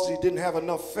because he didn't have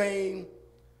enough fame,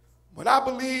 but I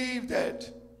believe that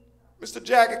Mr.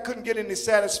 Jagger couldn't get any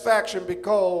satisfaction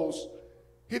because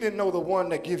he didn't know the one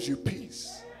that gives you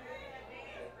peace.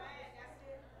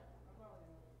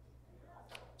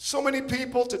 So many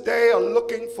people today are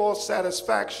looking for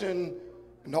satisfaction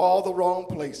in all the wrong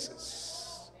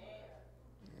places.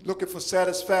 Looking for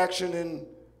satisfaction in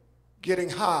getting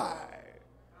high,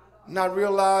 not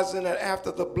realizing that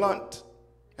after the blunt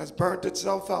has burnt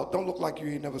itself out, don't look like you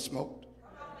ain't never smoked.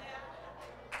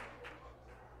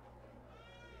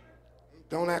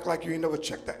 Don't act like you ain't never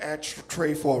checked the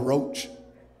ashtray for a roach.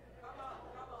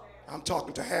 I'm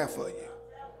talking to half of you.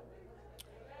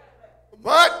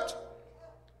 But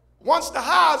once the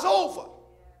high is over,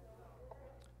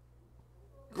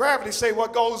 gravity say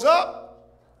what goes up,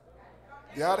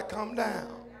 got to come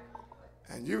down.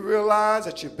 And you realize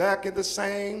that you're back in the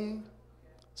same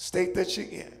state that you're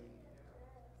in.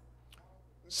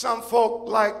 Some folk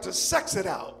like to sex it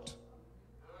out,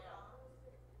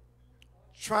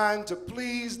 trying to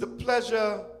please the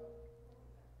pleasure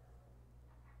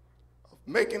of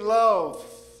making love,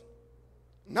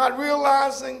 not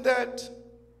realizing that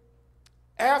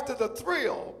after the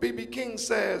thrill, B.B. King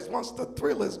says, once the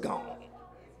thrill is gone,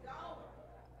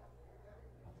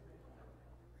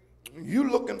 you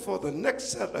looking for the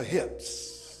next set of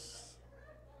hips.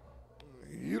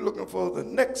 You looking for the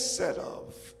next set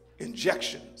of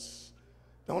injections.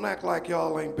 Don't act like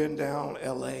y'all ain't been down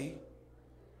L.A.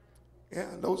 Yeah,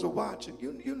 those are watching.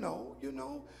 You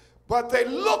know. But they're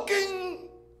looking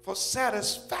for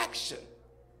satisfaction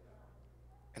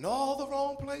in all the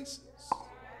wrong places.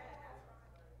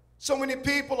 So many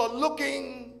people are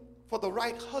looking for the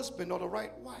right husband or the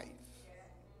right wife.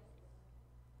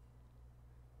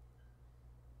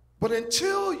 But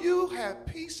until you have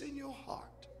peace in your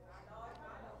heart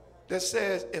that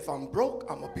says, if I'm broke,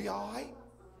 I'm going to be all right.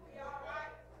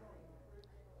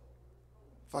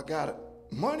 If I got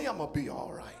money, I'm going to be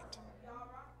all right.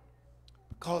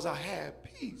 Because I have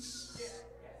peace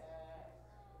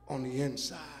on the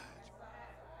inside.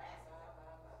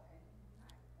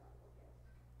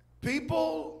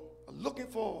 People are looking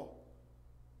for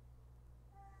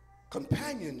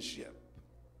companionship.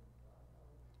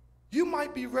 You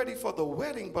might be ready for the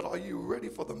wedding, but are you ready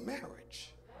for the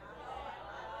marriage?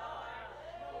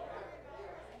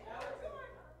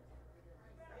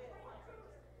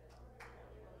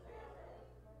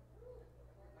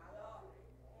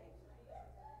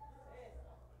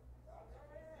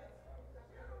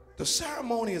 The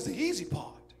ceremony is the easy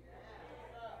part.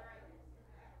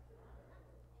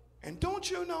 And don't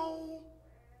you know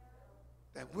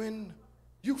that when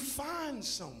you find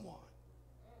someone,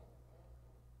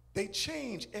 they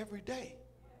change every day?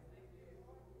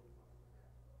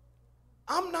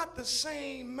 I'm not the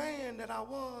same man that I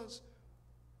was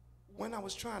when I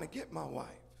was trying to get my wife.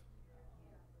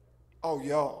 Oh,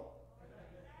 y'all.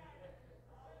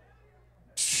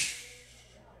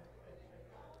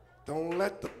 Don't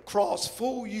let the cross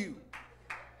fool you.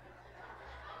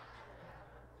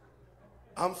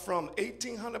 I'm from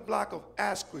 1800 block of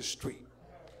Asquith Street.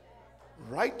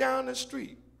 Right down the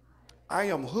street. I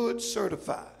am hood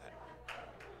certified.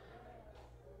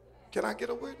 Can I get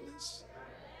a witness?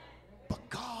 But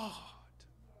God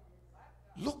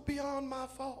looked beyond my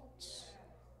faults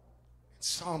and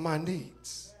saw my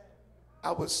needs.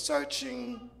 I was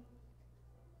searching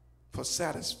for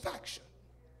satisfaction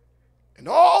in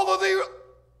all of the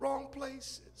wrong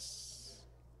places.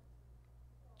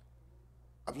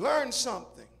 I've learned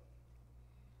something,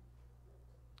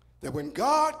 that when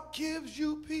God gives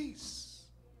you peace,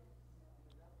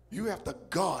 you have to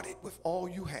guard it with all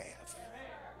you have.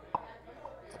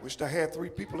 I wished I had 3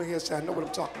 people in here so I know what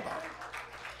I'm talking about.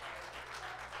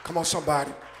 Come on,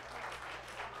 somebody.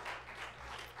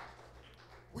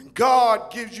 When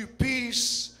God gives you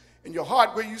peace in your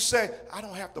heart, where you say, I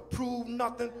don't have to prove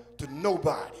nothing to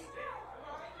nobody.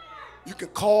 You can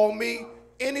call me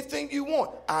anything you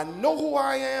want. I know who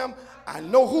I am. I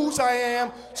know whose I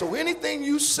am. So anything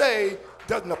you say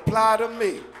doesn't apply to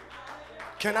me.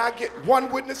 Can I get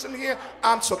one witness in here?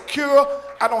 I'm secure.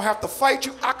 I don't have to fight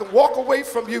you. I can walk away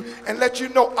from you and let you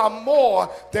know I'm more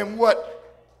than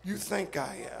what you think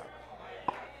I am.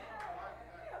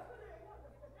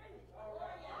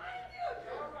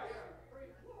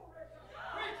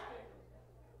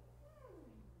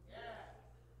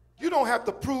 You don't have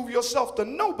to prove yourself to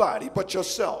nobody but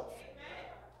yourself.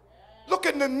 Look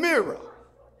in the mirror.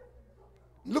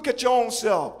 Look at your own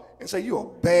self and say, you're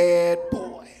a bad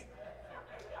boy.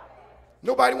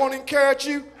 Nobody want to encourage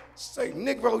you? Say,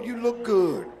 Negro, you look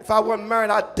good. If I wasn't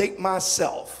married, I'd date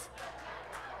myself.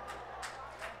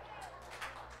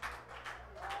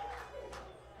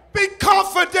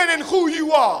 confident in who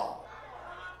you are.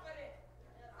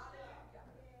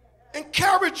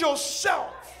 Encourage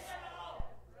yourself.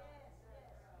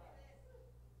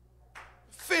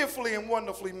 Fearfully and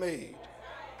wonderfully made.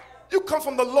 You come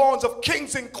from the lawns of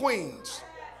kings and queens.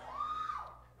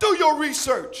 Do your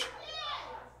research.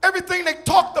 Everything they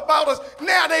talked about us,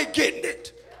 now they getting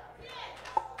it.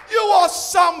 You are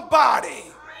somebody.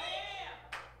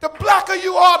 The blacker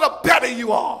you are, the better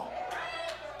you are.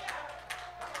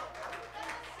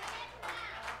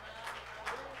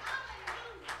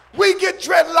 We get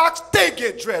dreadlocks, they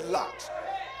get dreadlocks.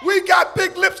 We got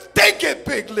big lips, they get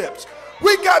big lips.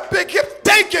 We got big hips,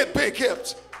 they get big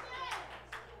hips.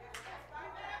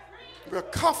 We're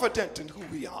confident in who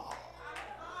we are.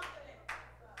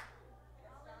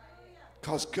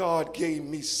 Because God gave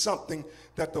me something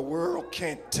that the world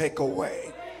can't take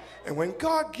away. And when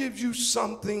God gives you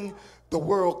something the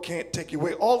world can't take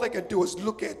away, all they can do is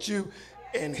look at you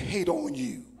and hate on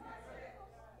you.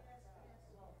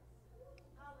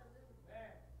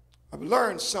 I've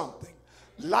learned something.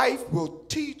 Life will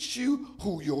teach you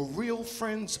who your real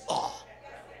friends are.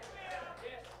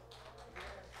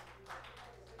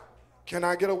 Can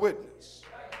I get a witness?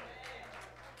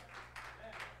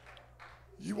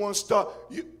 You want to start,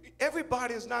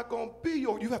 everybody is not going to be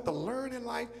you have to learn in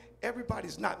life,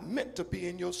 everybody's not meant to be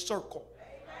in your circle.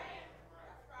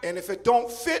 And if it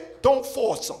don't fit, don't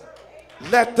force them.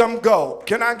 Let them go.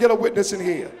 Can I get a witness in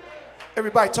here?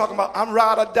 Everybody talking about, I'm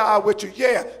ride or die with you.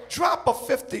 Yeah, drop a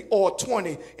 50 or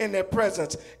 20 in their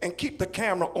presence and keep the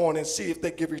camera on and see if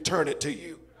they can return it to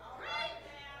you.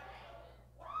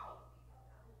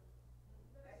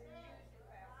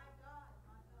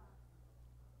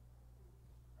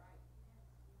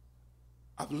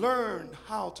 I've learned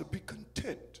how to be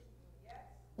content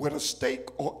with a steak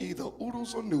or either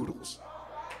oodles or noodles.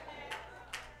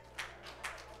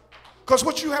 Because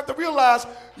what you have to realize,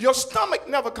 your stomach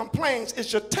never complains.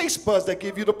 It's your taste buds that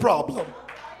give you the problem.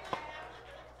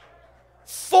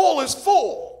 Full is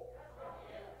full.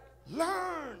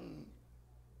 Learn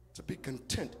to be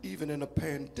content even in a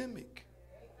pandemic.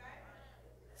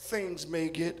 Things may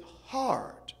get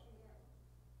hard.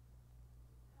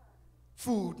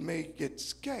 Food may get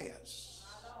scarce.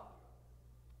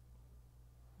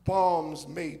 Bombs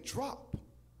may drop.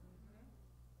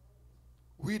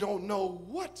 We don't know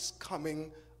what's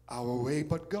coming our way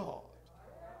but God.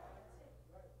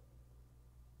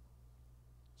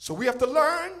 So we have to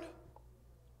learn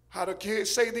how to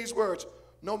say these words.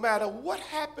 No matter what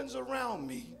happens around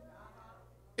me,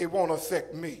 it won't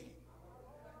affect me.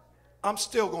 I'm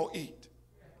still going to eat.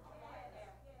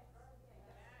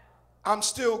 I'm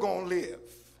still going to live.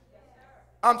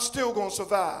 I'm still going to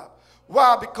survive.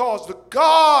 Why? Because the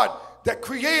God that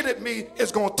created me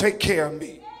is going to take care of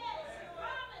me.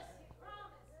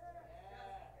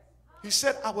 He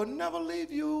said, I will never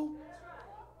leave you.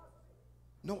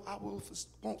 No, I won't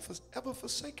ever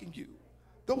forsaken you.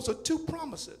 Those are two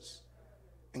promises.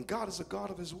 And God is a God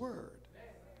of his word.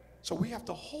 So we have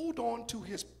to hold on to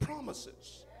his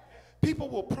promises. People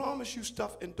will promise you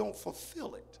stuff and don't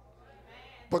fulfill it.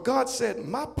 But God said,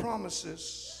 my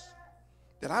promises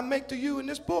that I make to you in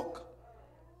this book,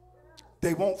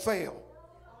 they won't fail.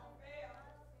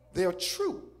 They're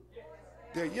true.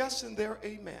 They're yes and they're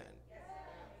amen.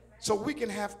 So we can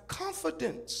have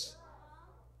confidence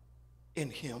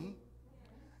in him.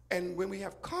 And when we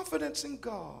have confidence in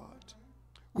God,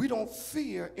 we don't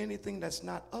fear anything that's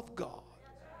not of God.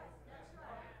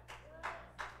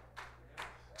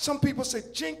 Some people say,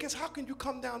 Jenkins, how can you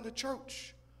come down to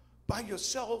church by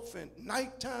yourself and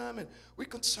nighttime and we're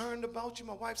concerned about you?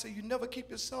 My wife said, you never keep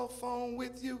your cell phone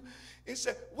with you. He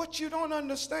said, what you don't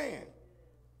understand,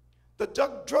 the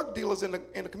drug dealers in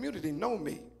the community know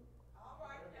me.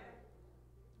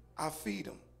 I feed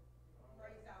them.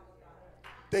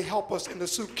 They help us in the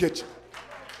soup kitchen.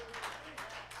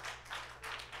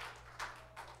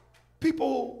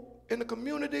 People in the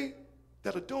community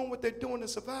that are doing what they're doing to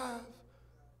survive,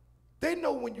 they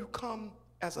know when you come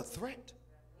as a threat.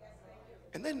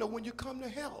 And they know when you come to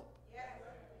help.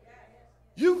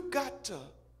 You've got to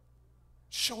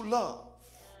show love.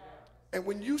 And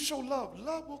when you show love,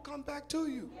 love will come back to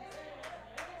you.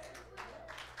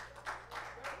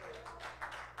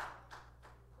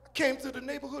 I came through the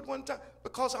neighborhood one time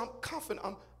because I'm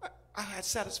confident. I had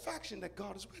satisfaction that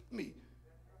God is with me.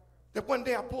 That one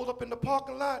day I pulled up in the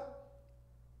parking lot.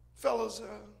 Fellas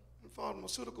in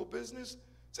pharmaceutical business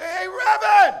say, hey,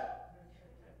 Reverend!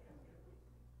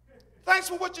 Thanks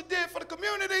for what you did for the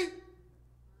community.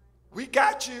 We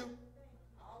got you.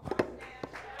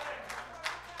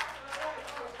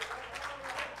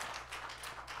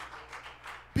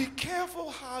 Be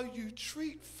careful how you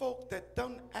treat folk that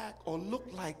don't act or look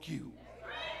like you.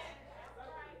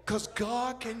 Because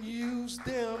God can use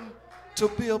them to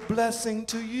be a blessing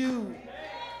to you.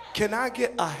 Can I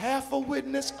get a half a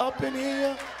witness up in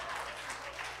here?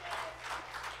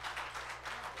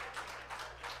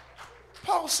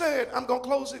 Paul said, I'm going to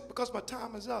close it because my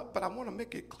time is up, but I want to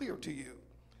make it clear to you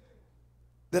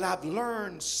that I've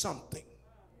learned something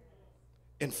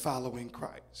in following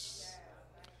Christ.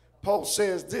 Paul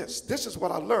says this is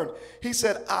what I learned. He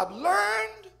said, I've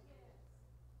learned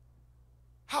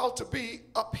how to be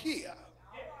up here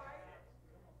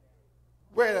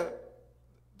where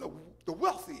the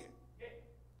wealthy,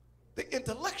 the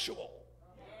intellectual.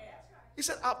 He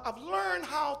said, I've learned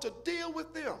how to deal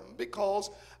with them because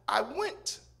I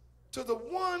went to the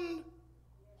one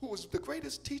who was the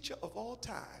greatest teacher of all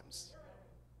times,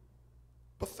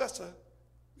 Professor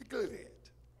Gilead.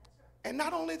 And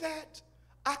not only that,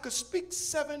 I could speak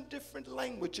 7 different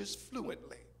languages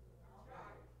fluently.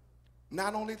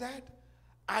 Not only that,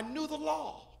 I knew the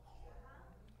law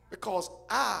because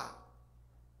I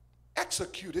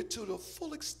executed to the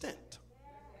full extent,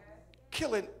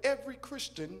 killing every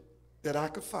Christian that I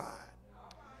could find.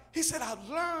 He said, I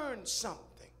learned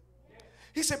something.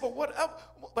 He said,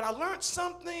 but I learned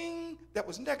something that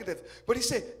was negative. But he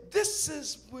said, this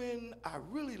is when I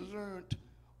really learned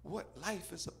what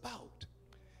life is about.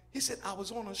 He said, I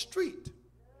was on a street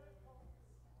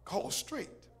called Straight.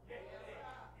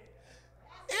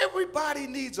 Everybody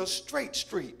needs a straight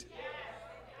street.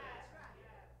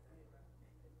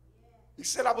 He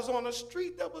said, I was on a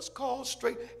street that was called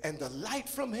Straight, and the light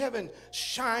from heaven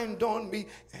shined on me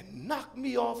and knocked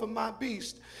me off of my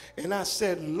beast. And I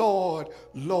said, Lord,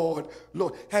 Lord,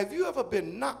 Lord. Have you ever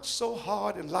been knocked so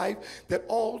hard in life that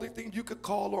all the thing you could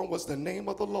call on was the name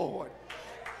of the Lord?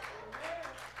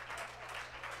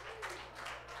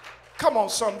 Come on,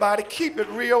 somebody, keep it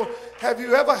real. Have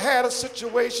you ever had a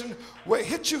situation where it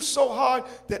hit you so hard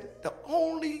that the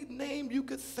only name you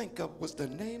could think of was the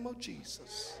name of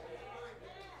Jesus?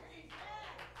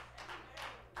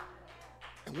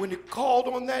 And when he called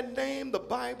on that name, the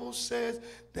Bible says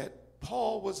that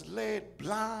Paul was led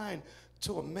blind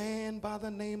to a man by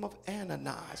the name of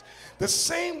Ananias, the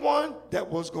same one that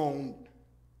was going to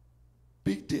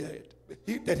be dead,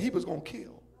 that he was going to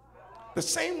kill. The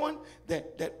same one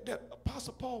that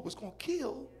Apostle Paul was going to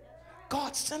kill,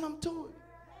 God sent him to him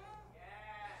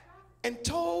and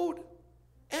told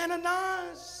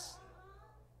Ananias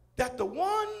that the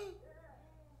one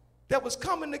that was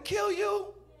coming to kill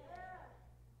you,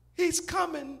 he's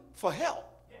coming for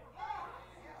help.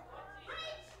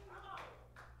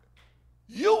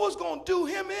 You was going to do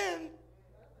him in,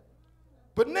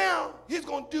 but now he's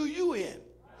going to do you in.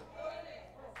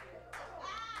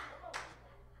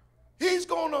 He's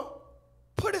going to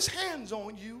put his hands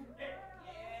on you,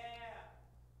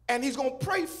 and he's going to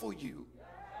pray for you.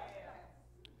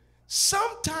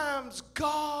 Sometimes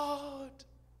God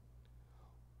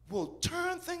will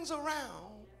turn things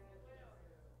around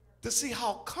to see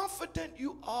how confident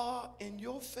you are in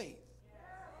your faith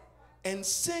and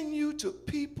send you to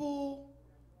people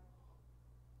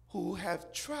who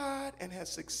have tried and have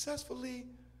successfully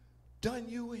done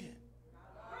you in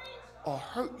or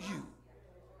hurt you,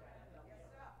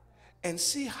 and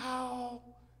see how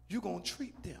you're going to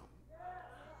treat them.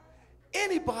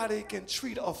 Anybody can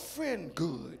treat a friend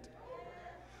good,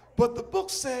 but the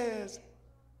book says,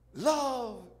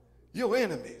 love your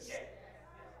enemies.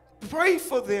 Pray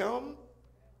for them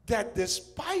that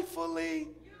despitefully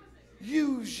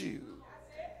use you.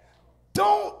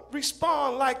 Don't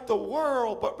respond like the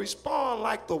world, but respond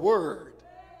like the word.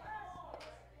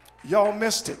 Y'all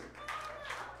missed it.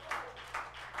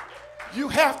 You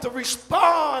have to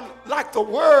respond like the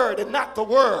word and not the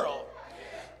world.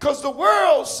 Because the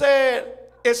world said,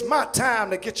 it's my time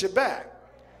to get you back.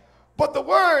 But the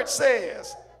word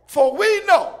says, for we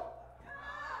know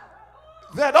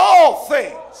that all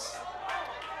things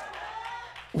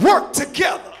work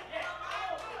together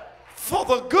for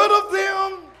the good of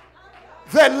them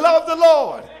that love the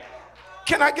Lord.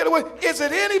 Can I get away? Is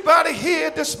it anybody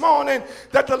here this morning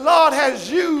that the Lord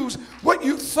has used what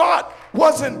you thought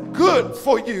wasn't good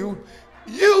for you,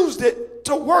 used it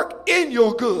to work in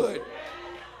your good?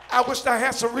 I wish I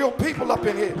had some real people up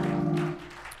in here.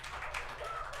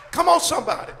 Come on,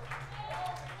 somebody.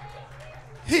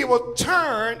 He will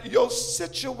turn your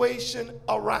situation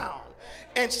around.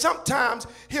 And sometimes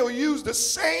he'll use the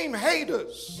same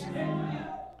haters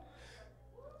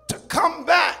to come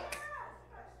back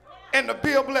and to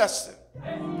be a blessing.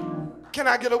 Can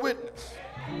I get a witness?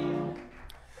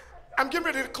 I'm getting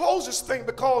ready to close this thing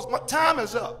because my time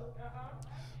is up.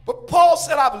 But Paul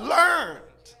said, I've learned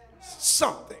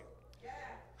something.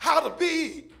 How to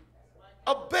be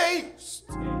abased.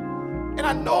 And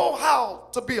I know how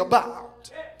to be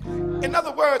abound. In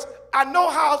other words, I know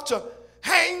how to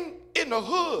hang in the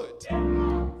hood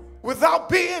without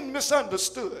being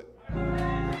misunderstood.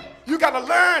 You got to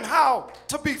learn how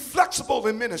to be flexible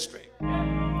in ministry.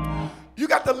 You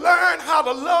got to learn how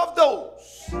to love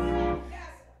those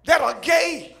that are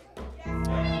gay.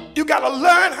 You got to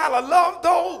learn how to love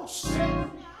those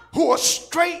who are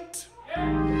straight.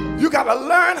 You got to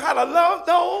learn how to love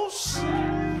those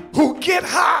who get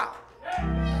high.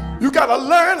 You got to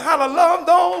learn how to love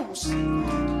those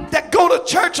that go to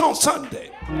church on Sunday.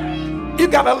 You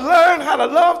got to learn how to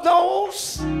love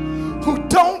those who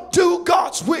don't do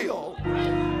God's will.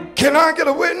 Can I get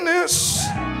a witness?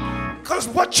 Because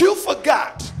what you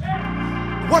forgot,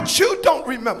 what you don't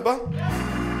remember,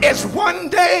 is one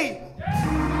day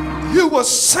you were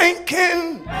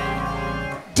sinking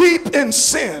deep in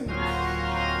sin.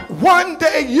 One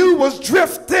day you was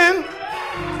drifting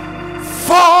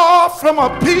far from a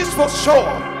peaceful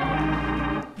shore.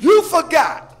 You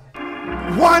forgot.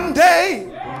 One day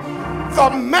the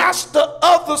master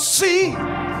of the sea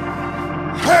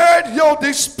heard your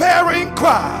despairing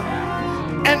cry,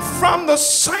 and from the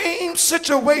same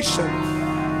situation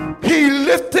he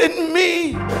lifted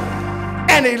me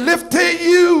and he lifted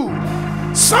you.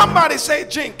 Somebody say,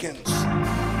 Jenkins,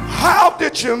 how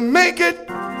did you make it?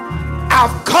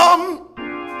 I've come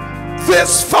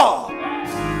this far.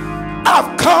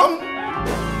 I've come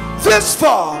this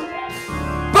far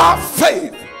by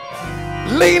faith,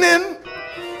 leaning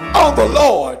on the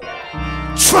Lord,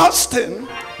 trusting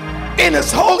in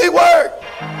his holy word.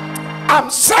 I'm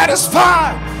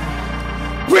satisfied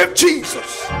with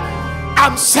Jesus.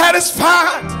 I'm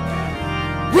satisfied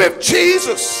with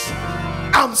Jesus.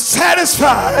 I'm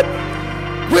satisfied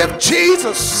with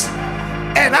Jesus.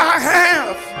 And I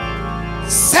have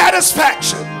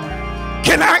satisfaction.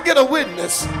 Can I get a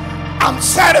witness? I'm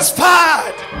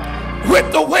satisfied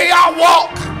with the way I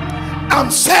walk.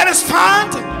 I'm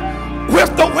satisfied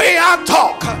with the way I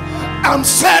talk. I'm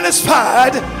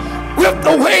satisfied with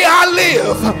the way I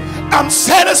live. I'm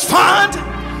satisfied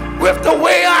with the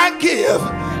way I give.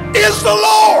 Is the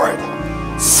Lord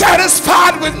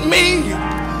satisfied with me?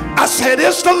 I said,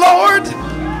 is the Lord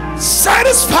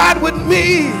satisfied with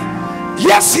me?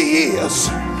 Yes, he is.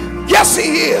 Yes,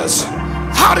 he is.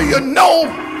 How do you know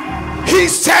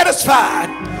he's satisfied?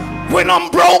 When I'm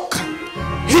broke,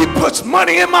 he puts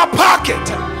money in my pocket.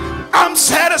 I'm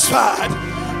satisfied.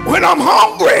 When I'm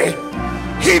hungry,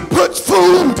 he puts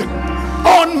food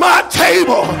on my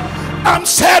table. I'm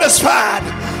satisfied.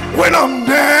 When I'm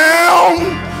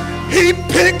down, he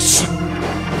picks.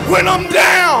 When I'm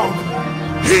down,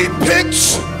 he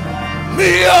picks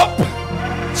me up.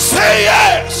 Say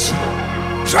yes.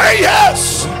 Say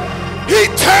yes. He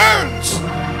turns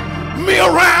me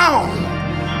around.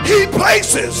 He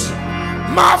places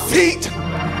my feet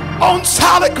on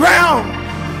solid ground.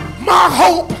 My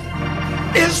hope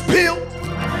is built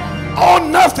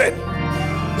on nothing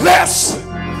less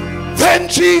than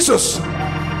Jesus'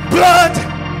 blood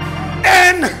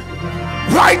and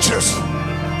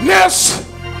righteousness.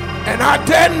 And I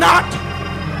dare not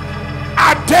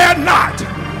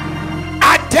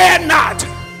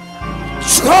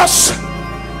trust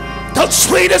the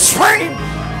sweetest frame,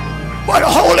 but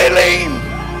wholly lean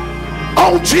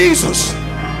on Jesus'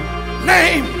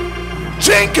 name.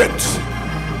 Jenkins,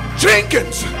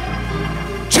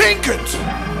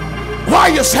 why are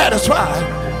you satisfied?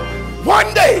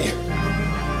 One day,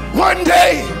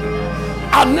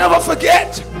 I'll never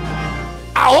forget,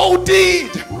 I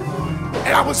OD'd,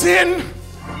 and I was in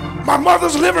my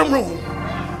mother's living room.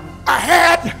 I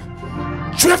had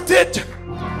drifted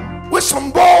with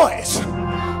some boys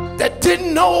that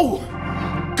didn't know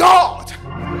God,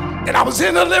 and I was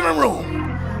in the living room,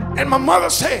 and my mother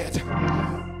said,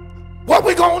 what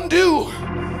we gonna do?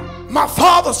 My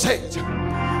father said,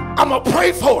 I'm gonna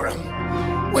pray for him.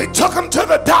 We took him to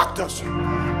the doctors,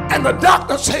 and the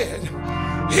doctor said,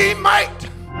 he might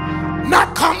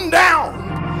not come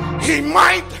down. He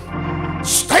might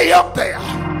stay up there,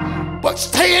 but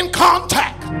stay in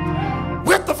contact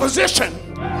with the physician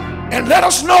and let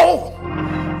us know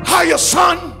how your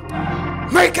son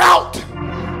make out.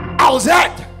 I was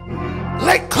at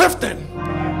Lake Clifton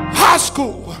High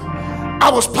School. I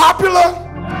was popular,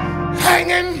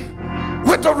 hanging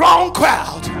with the wrong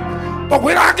crowd. But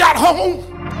when I got home,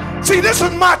 see, this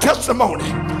is my testimony.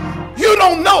 You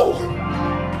don't know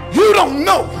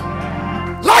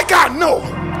like I know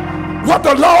what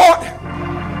the Lord,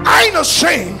 I ain't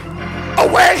ashamed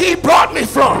of where he brought me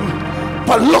from,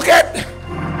 but look at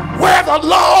where the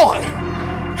Lord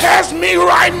has me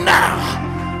right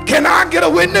now. Can I get a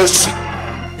witness?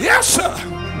 Yes, sir.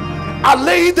 I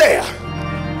laid there.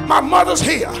 My mother's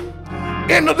here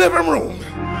in the living room.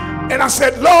 And I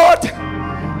said, Lord,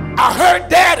 I heard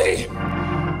Daddy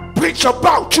preach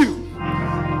about you.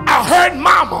 I heard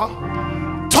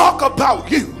Mama talk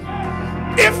about you.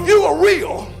 If you are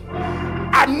real,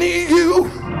 I need you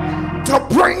to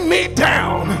bring me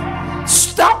down.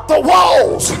 Stop the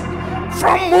walls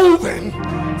from moving.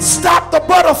 Stop the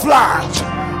butterflies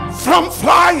from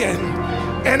flying.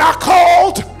 And I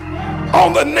called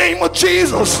on the name of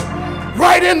Jesus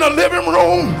right in the living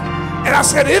room. And I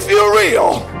said, if you're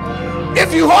real,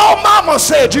 if you all Mama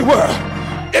said you were,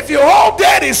 if you all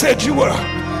Daddy said you were,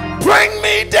 bring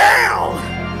me down.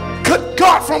 Good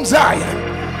God from Zion.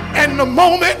 And the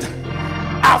moment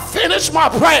I finished my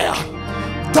prayer,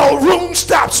 the room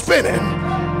stopped spinning.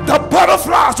 The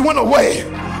butterflies went away.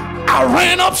 I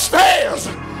ran upstairs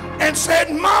and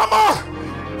said, Mama,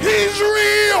 he's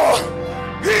real.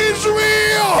 He's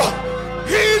real.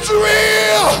 He's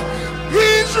real.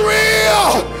 He's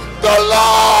real. The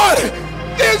Lord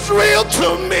is real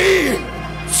to me.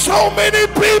 So many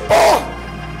people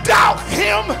doubt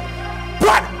him,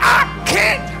 but I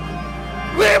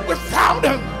can't live without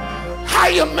him. How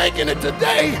you making it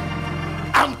today?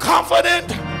 I'm confident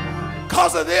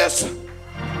because of this.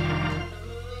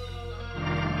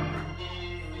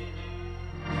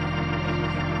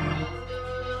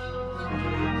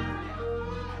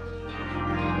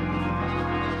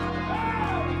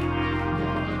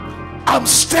 I'm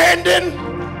standing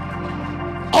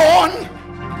on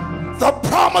the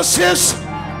promises.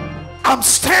 I'm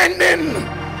standing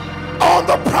on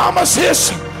the promises.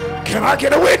 Can I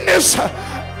get a witness?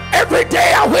 Every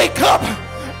day I wake up,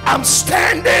 I'm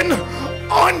standing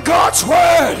on God's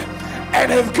word.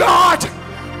 And if God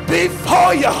be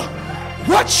for you,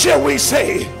 what shall we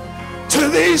say to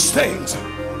these things?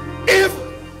 If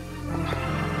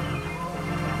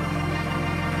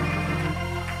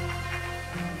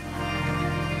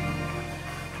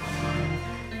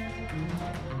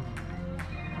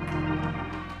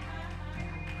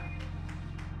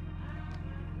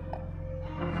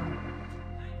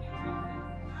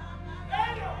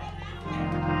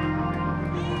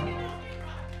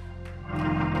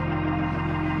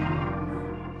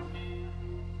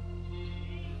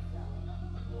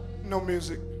no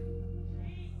music.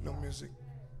 No music.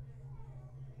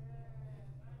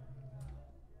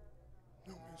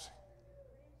 No music.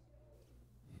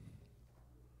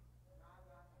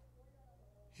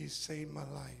 He saved my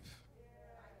life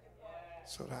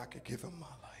so that I could give him my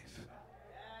life.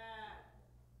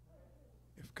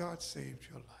 If God saved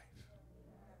your life,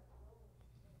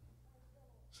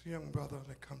 it's a young brother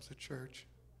that comes to church.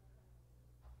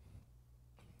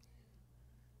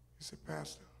 He said,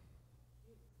 Pastor,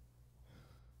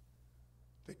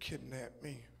 they kidnapped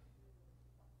me.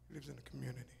 He lives in the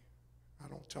community. I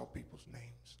don't tell people's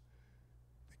names.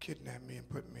 They kidnapped me and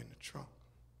put me in the trunk.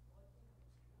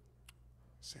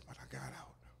 I said, but I got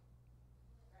out.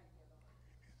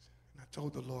 And I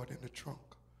told the Lord in the trunk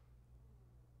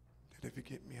that if you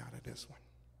get me out of this one,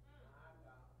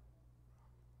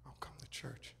 I'll come to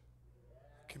church,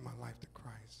 give my life to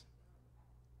Christ.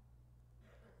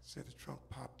 Said the trunk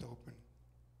popped open.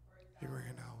 He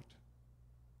ran out.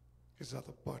 His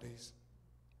other buddies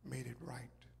made it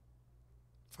right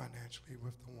financially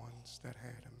with the ones that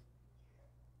had him.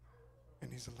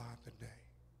 And he's alive today.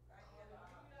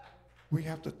 We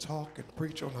have to talk and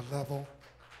preach on a level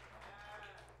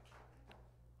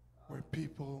where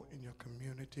people in your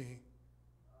community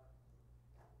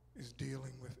is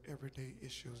dealing with everyday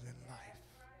issues in life.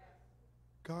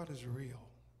 God is real.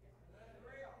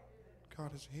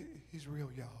 God is, he's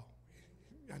real, y'all.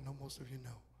 I know most of you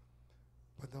know.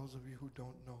 But those of you who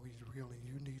don't know, he's real, and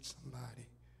you need somebody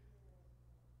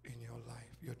in your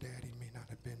life. Your daddy may not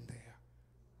have been there.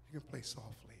 You can play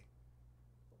softly.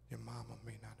 Your mama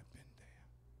may not have been there.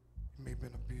 You may have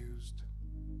been abused.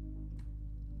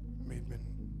 You may have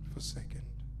been forsaken.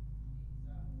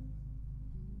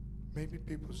 Maybe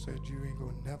people said you ain't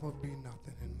gonna never be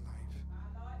nothing in life.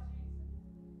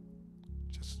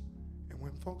 And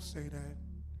when folks say that,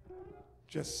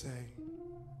 just say,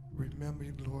 remember,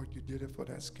 Lord, you did it for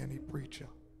that skinny preacher.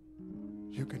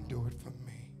 You can do it for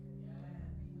me.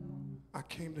 I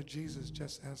came to Jesus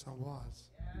just as I was.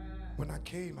 When I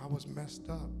came, I was messed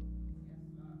up.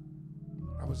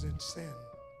 I was in sin.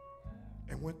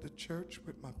 And went to church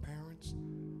with my parents.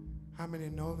 How many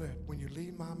know that when you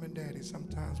leave mom and daddy,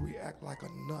 sometimes we act like a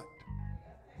nut?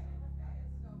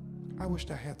 I wish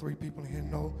I had 3 people in here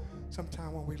know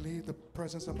sometimes when we leave the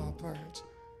presence of our parents,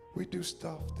 we do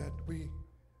stuff that we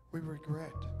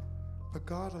regret. But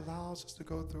God allows us to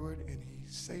go through it, and he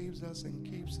saves us and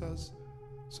keeps us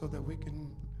so that we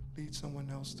can lead someone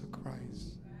else to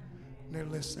Christ. Now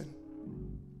listen,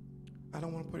 I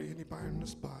don't want to put anybody on the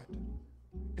spot.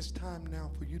 It's time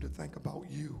now for you to think about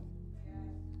you.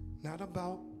 Not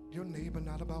about your neighbor,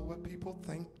 not about what people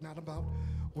think, not about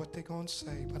what they're going to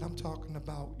say, but I'm talking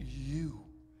about you.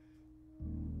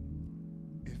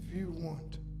 If you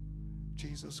want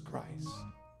Jesus Christ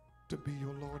to be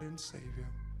your Lord and Savior,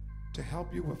 to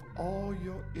help you with all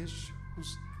your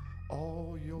issues,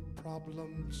 all your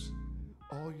problems,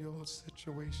 all your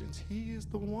situations, he is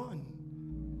the one.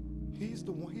 He's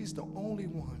the one. He's the only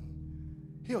one.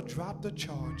 He'll drop the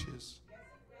charges.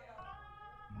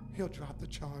 He'll drop the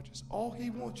charges. All he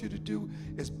wants you to do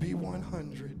is be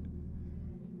 100.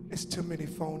 It's too many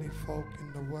phony folk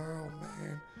in the world,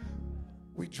 man.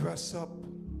 We dress up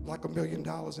like $1 million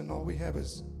and all we have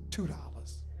is $2.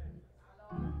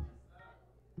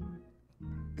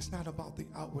 It's not about the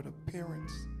outward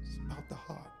appearance, it's about the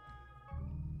heart.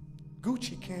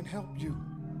 Gucci can't help you.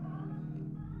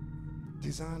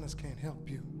 Designers can't help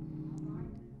you.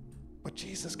 But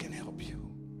Jesus can help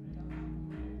you.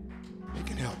 He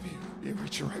can help you. He'll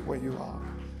reach you right where you are.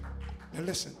 Now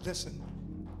listen.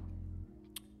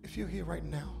 If you're here right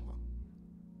now,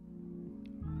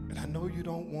 and I know you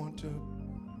don't want to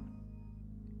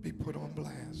be put on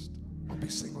blast or be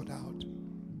singled out,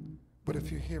 but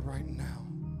if you're here right now,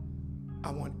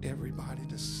 I want everybody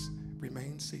to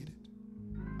remain seated.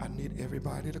 I need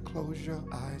everybody to close your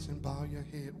eyes and bow your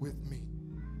head with me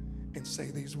and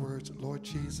say these words. Lord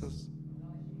Jesus,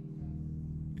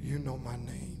 you know my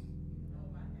name.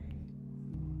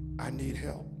 I need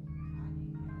help.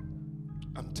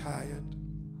 I'm tired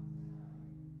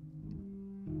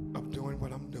of doing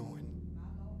what I'm doing.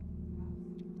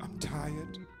 I'm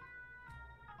tired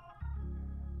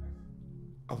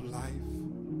of life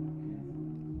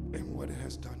and what it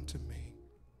has done to me.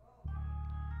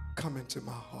 Come into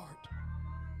my heart.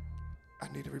 I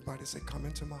need everybody to say, come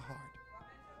into my heart.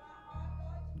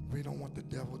 We don't want the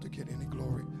devil to get any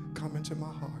glory. Come into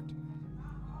my heart.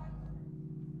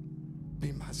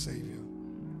 Be my Savior.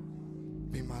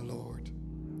 Be my Lord.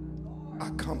 I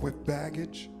come with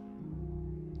baggage.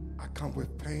 I come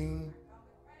with pain.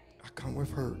 I come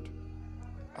with hurt.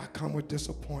 I come with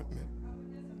disappointment.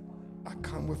 I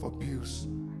come with abuse.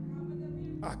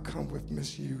 I come with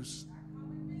misuse.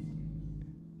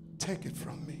 Take it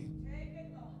from me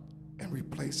and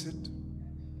replace it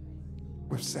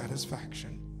with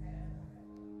satisfaction.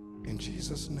 In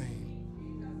Jesus'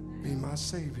 name, be my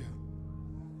Savior,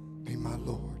 be my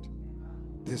Lord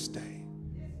this day.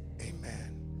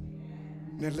 Amen.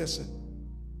 Now listen,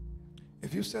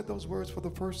 if you said those words for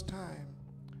the first time,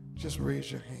 just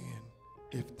raise your hand.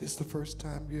 If this is the first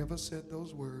time you ever said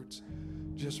those words,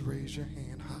 just raise your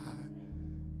hand high.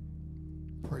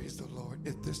 Praise the Lord.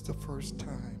 If this is the first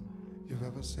time you've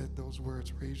ever said those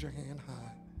words, raise your hand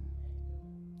high.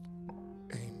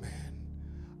 Amen.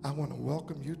 I want to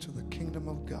welcome you to the kingdom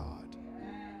of God.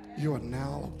 You are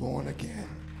now a born again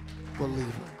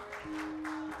believer.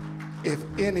 If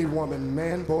any woman,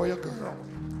 man, boy, or girl,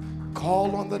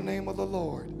 call on the name of the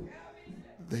Lord,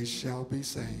 they shall be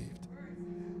saved.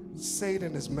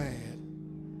 Satan is mad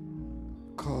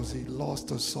because he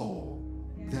lost a soul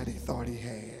that he thought he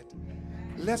had.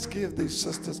 Let's give these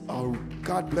sisters a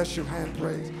God bless you hand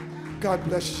praise. God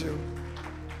bless you.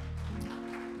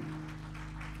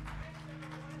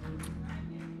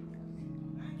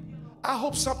 I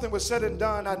hope something was said and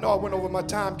done. I know I went over my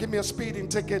time. Give me a speeding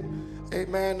ticket.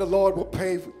 Amen. The Lord will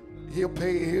pay. He'll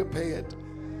pay it.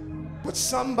 But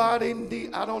somebody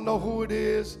need, I don't know who it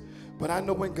is, but I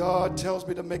know when God tells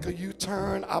me to make a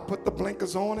U-turn, I put the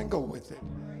blinkers on and go with it.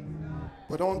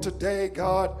 But on today,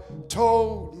 God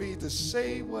told me to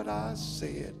say what I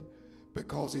said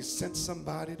because he sent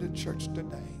somebody to church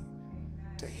today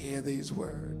to hear these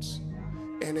words.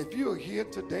 And if you're here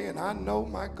today, and I know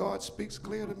my God speaks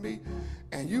clear to me,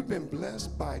 and you've been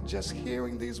blessed by just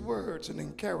hearing these words and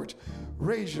encouraged,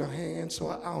 raise your hand so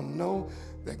I'll know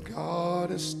that God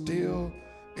is still,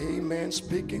 amen,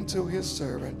 speaking to his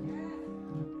servant.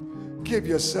 Give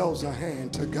yourselves a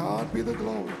hand. To God be the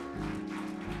glory.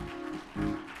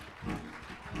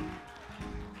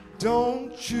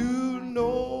 Don't you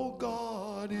know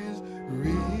God is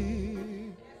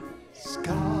real?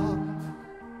 God,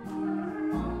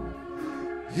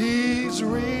 he's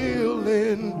real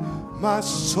in my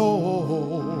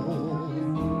soul.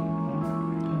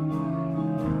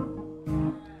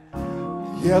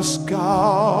 Yes,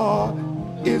 God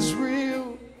is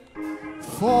real,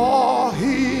 for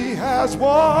he has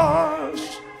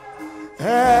washed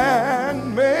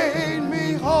and made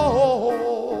me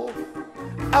whole.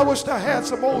 I wish I had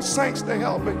some old saints to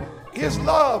help me. His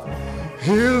love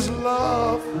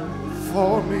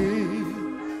for me.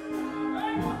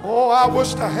 Oh, I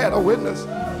wish I had a witness.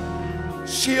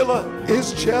 Sheila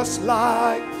is just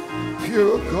like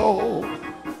pure gold.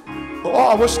 Oh,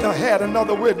 I wish I had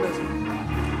another witness.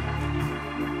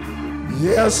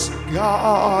 Yes,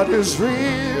 God is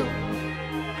real,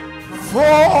 for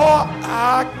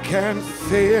I can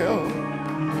feel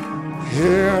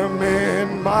Him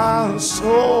in my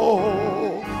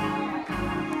soul.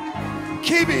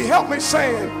 Kiwi, help me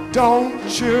sing.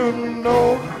 Don't you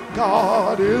know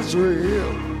God is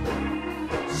real?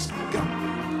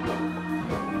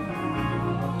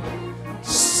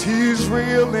 He's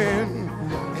real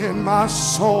in my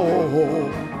soul.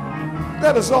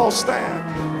 Let us all stand.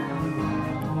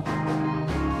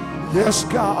 Yes,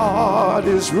 God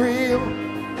is real,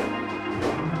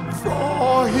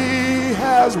 for He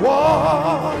has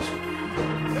washed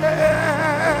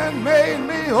and made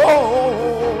me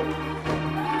whole.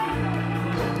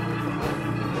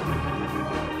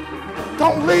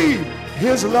 Don't leave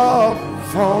His love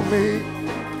for me.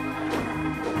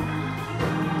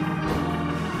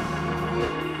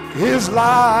 His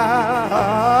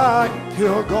like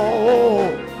pure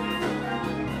gold.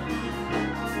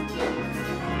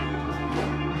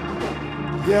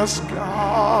 Yes,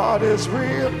 God is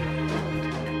real,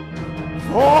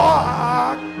 for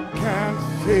I can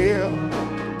feel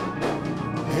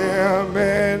Him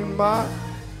in my...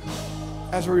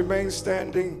 As we remain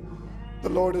standing, the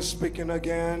Lord is speaking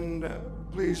again.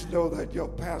 Please know that your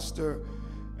pastor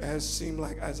has seemed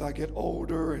like as I get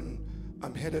older and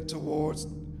I'm headed towards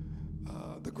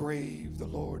the grave, the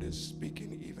Lord is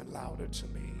speaking even louder to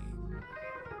me.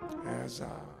 As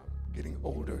getting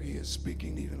older, He is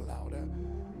speaking even louder.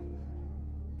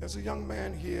 There's a young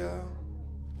man here.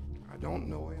 I don't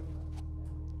know him.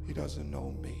 He doesn't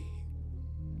know me.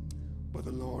 But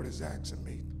the Lord is asking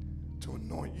me to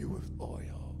anoint you with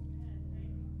oil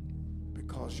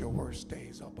because your worst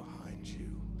days are behind you.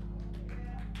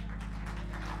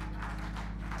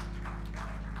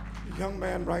 The young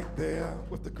man right there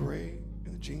with the gray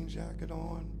and the jean jacket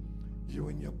on, you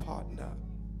and your partner,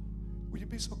 will you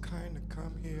be so kind to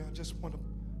come here? I just want to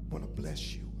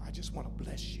bless you. I just want to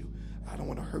bless you. I don't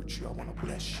want to hurt you. I want to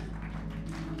bless you.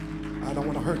 I don't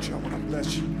want to hurt you. I want to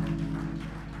bless you.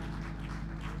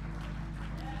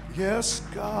 Yes,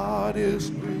 God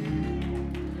is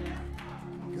real.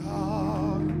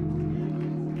 God,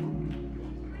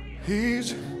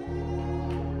 He's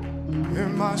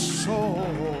in my soul.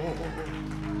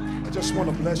 I just want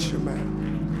to bless you, man.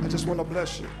 I just want to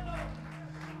bless you.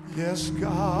 Yes,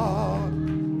 God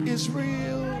is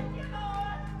real,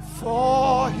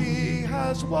 for He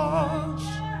has washed.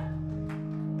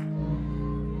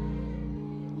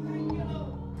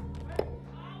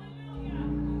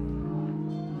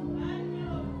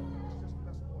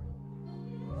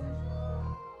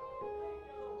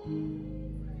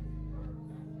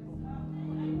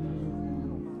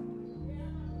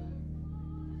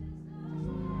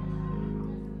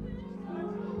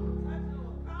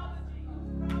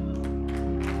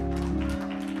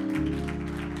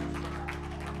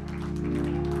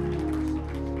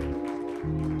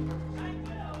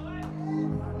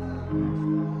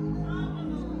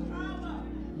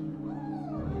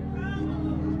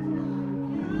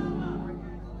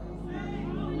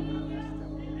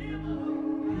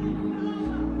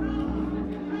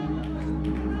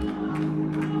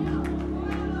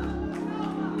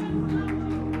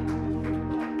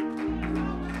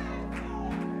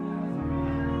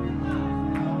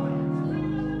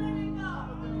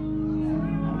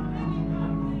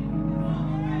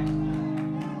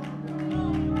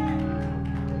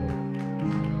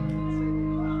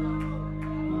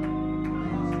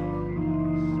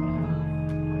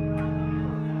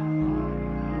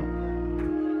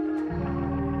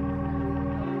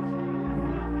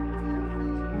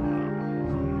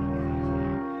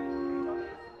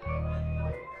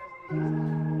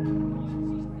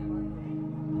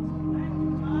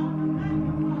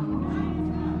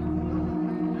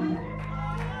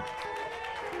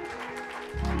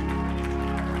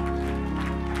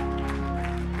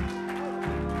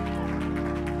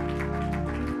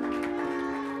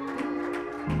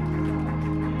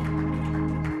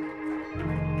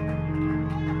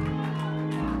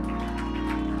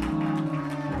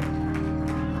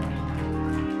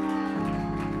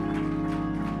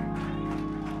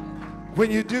 When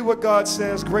you do what God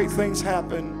says, great things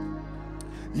happen.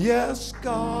 Yes,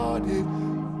 God is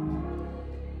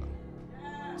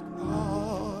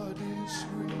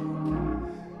real.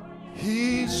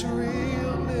 He's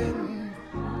real in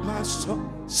my soul.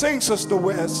 Sing, Sister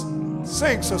West.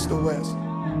 Sing, Sister West.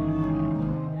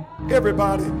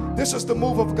 Everybody, this is the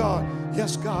move of God.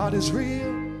 Yes, God is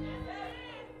real.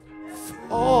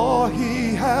 For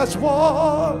he has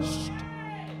washed.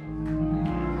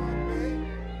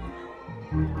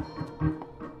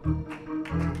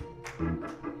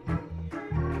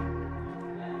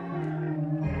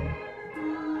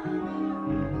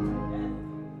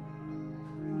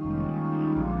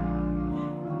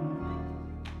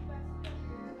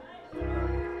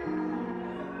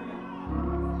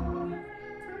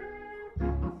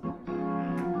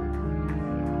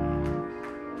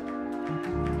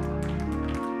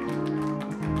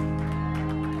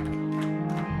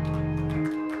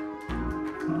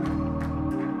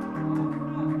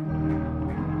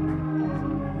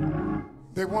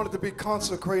 They wanted to be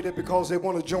consecrated because they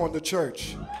want to join the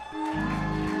church.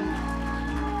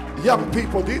 Young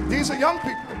people, these are young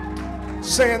people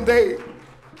saying they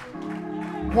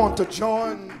want to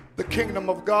join the kingdom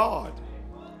of God.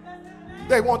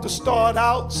 They want to start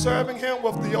out serving him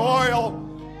with the oil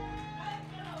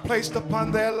placed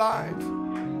upon their life.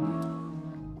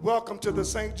 Welcome to the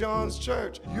St. John's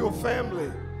Church, your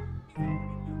family.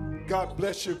 God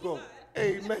bless you both.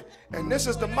 Amen. And this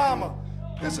is the mama.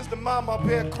 This is the mama up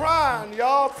here crying,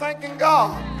 y'all, thanking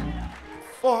God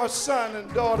for her son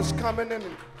and daughters coming in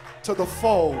to the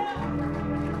fold.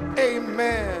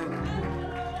 Amen.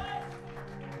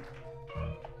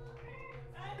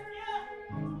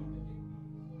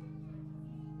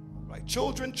 Right,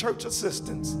 children, church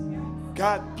assistants.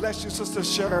 God bless you, Sister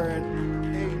Sharon.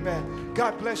 Amen.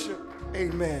 God bless you.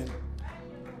 Amen.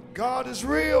 God is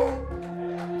real.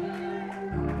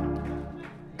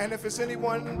 And if it's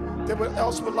anyone that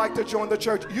else would like to join the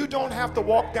church, you don't have to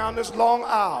walk down this long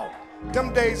aisle.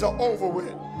 Them days are over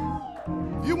with.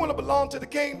 You want to belong to the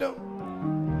kingdom?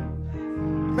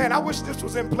 Man, I wish this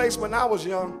was in place when I was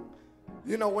young.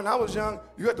 You know, when I was young,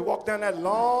 you had to walk down that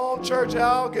long church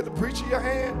aisle, get the preacher your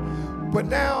hand. But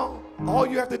now, all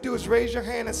you have to do is raise your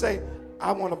hand and say,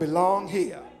 I want to belong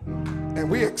here. And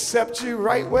we accept you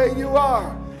right where you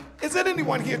are. Is there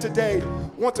anyone here today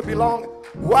want to belong?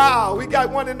 Wow, we got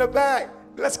one in the back.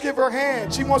 Let's give her a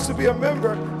hand. She wants to be a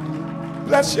member.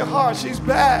 Bless your heart, she's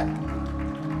back.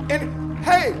 And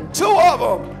hey, two of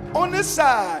them on this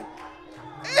side.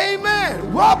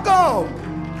 Amen. Welcome.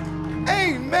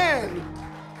 Amen.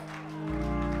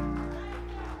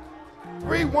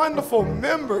 3 wonderful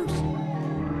members.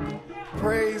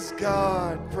 Praise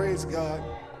God. Praise God.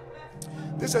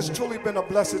 This has truly been a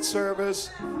blessed service.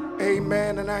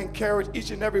 Amen. And I encourage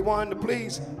each and every one to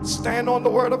please stand on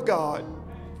the word of God.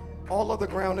 All of the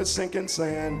ground is sinking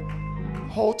sand.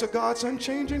 Hold to God's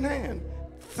unchanging hand.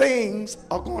 Things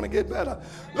are going to get better.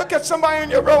 Look at somebody in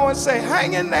your row and say,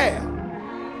 hang in there.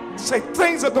 Say,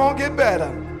 things are going to get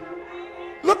better.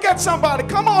 Look at somebody.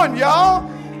 Come on,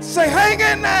 y'all. Say, hang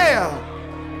in there.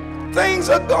 Things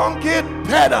are going to get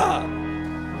better.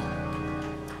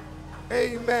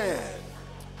 Amen.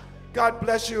 God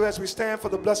bless you as we stand for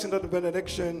the blessing of the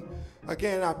benediction.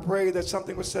 Again, I pray that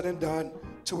something was said and done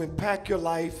to impact your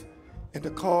life and to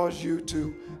cause you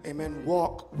to, amen,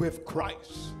 walk with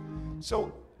Christ.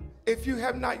 So if you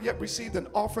have not yet received an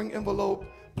offering envelope,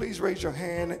 please raise your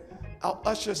hand. Our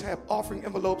ushers have offering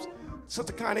envelopes.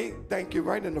 Sister Connie, thank you,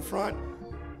 right in the front.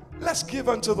 Let's give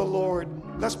unto the Lord.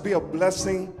 Let's be a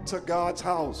blessing to God's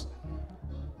house.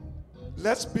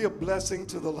 Let's be a blessing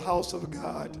to the house of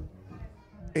God.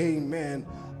 Amen.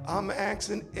 I'm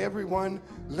asking everyone,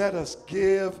 let us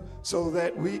give so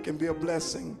that we can be a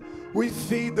blessing. We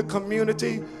feed the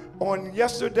community. On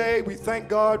yesterday, we thank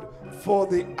God for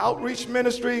the outreach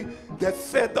ministry that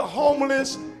fed the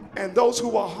homeless and those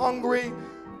who are hungry.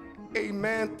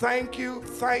 Amen. Thank you,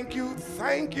 thank you,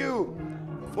 thank you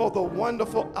for the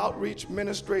wonderful outreach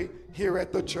ministry here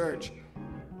at the church.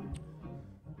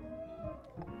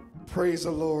 Praise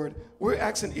the Lord. We're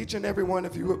asking each and every one,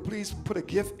 if you would please put a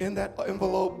gift in that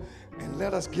envelope and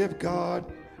let us give God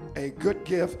a good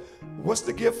gift. What's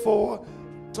the gift for?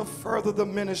 To further the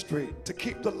ministry, to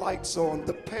keep the lights on,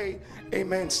 to pay,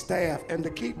 amen, staff, and to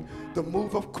keep the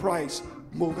move of Christ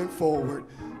moving forward.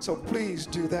 So please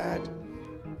do that.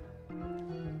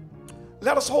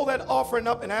 Let us hold that offering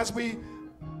up, and as we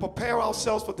prepare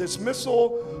ourselves for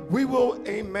dismissal, we will,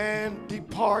 amen,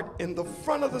 depart in the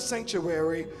front of the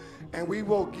sanctuary, and we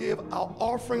will give our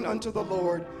offering unto the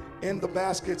Lord in the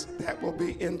baskets that will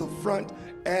be in the front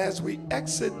as we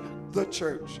exit the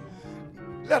church.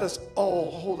 Let us all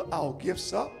hold our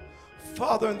gifts up.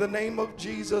 Father, in the name of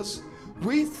Jesus,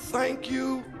 we thank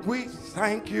you, we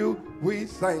thank you, we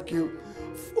thank you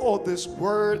for this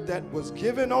word that was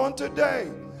given on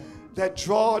today that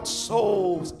drawed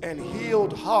souls and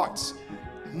healed hearts.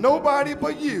 Nobody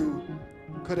but you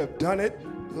could have done it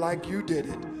like you did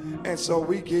it. And so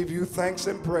we give you thanks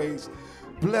and praise.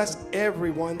 Bless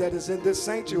everyone that is in this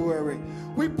sanctuary.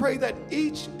 We pray that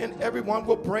each and everyone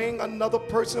will bring another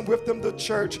person with them to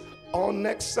church on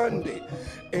next Sunday.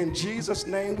 In Jesus'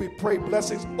 name, we pray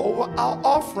blessings over our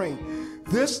offering.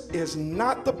 This is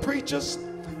not the preacher's,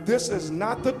 this is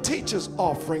not the teacher's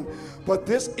offering, but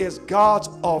this is God's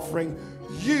offering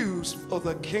used for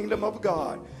the kingdom of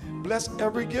God. Bless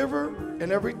every giver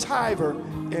and every tither.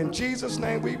 In Jesus'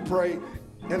 name we pray.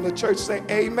 And the church say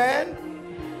amen,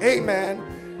 amen,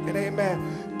 and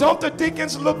amen. Don't the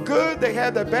deacons look good? They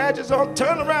have their badges on.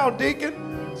 Turn around,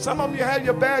 deacon. Some of you have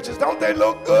your badges. Don't they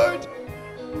look good?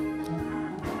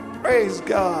 Praise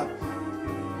God.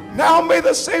 Now may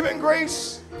the saving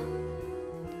grace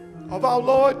of our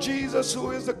Lord Jesus,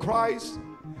 who is the Christ,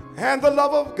 and the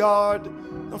love of God,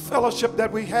 the fellowship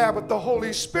that we have with the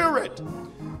Holy Spirit,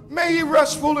 may He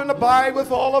rest, rule, and abide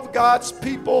with all of God's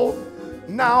people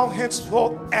now,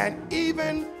 henceforth, and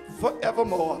even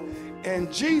forevermore.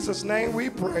 In Jesus' name we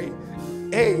pray.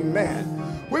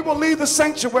 Amen. We will leave the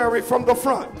sanctuary from the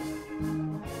front.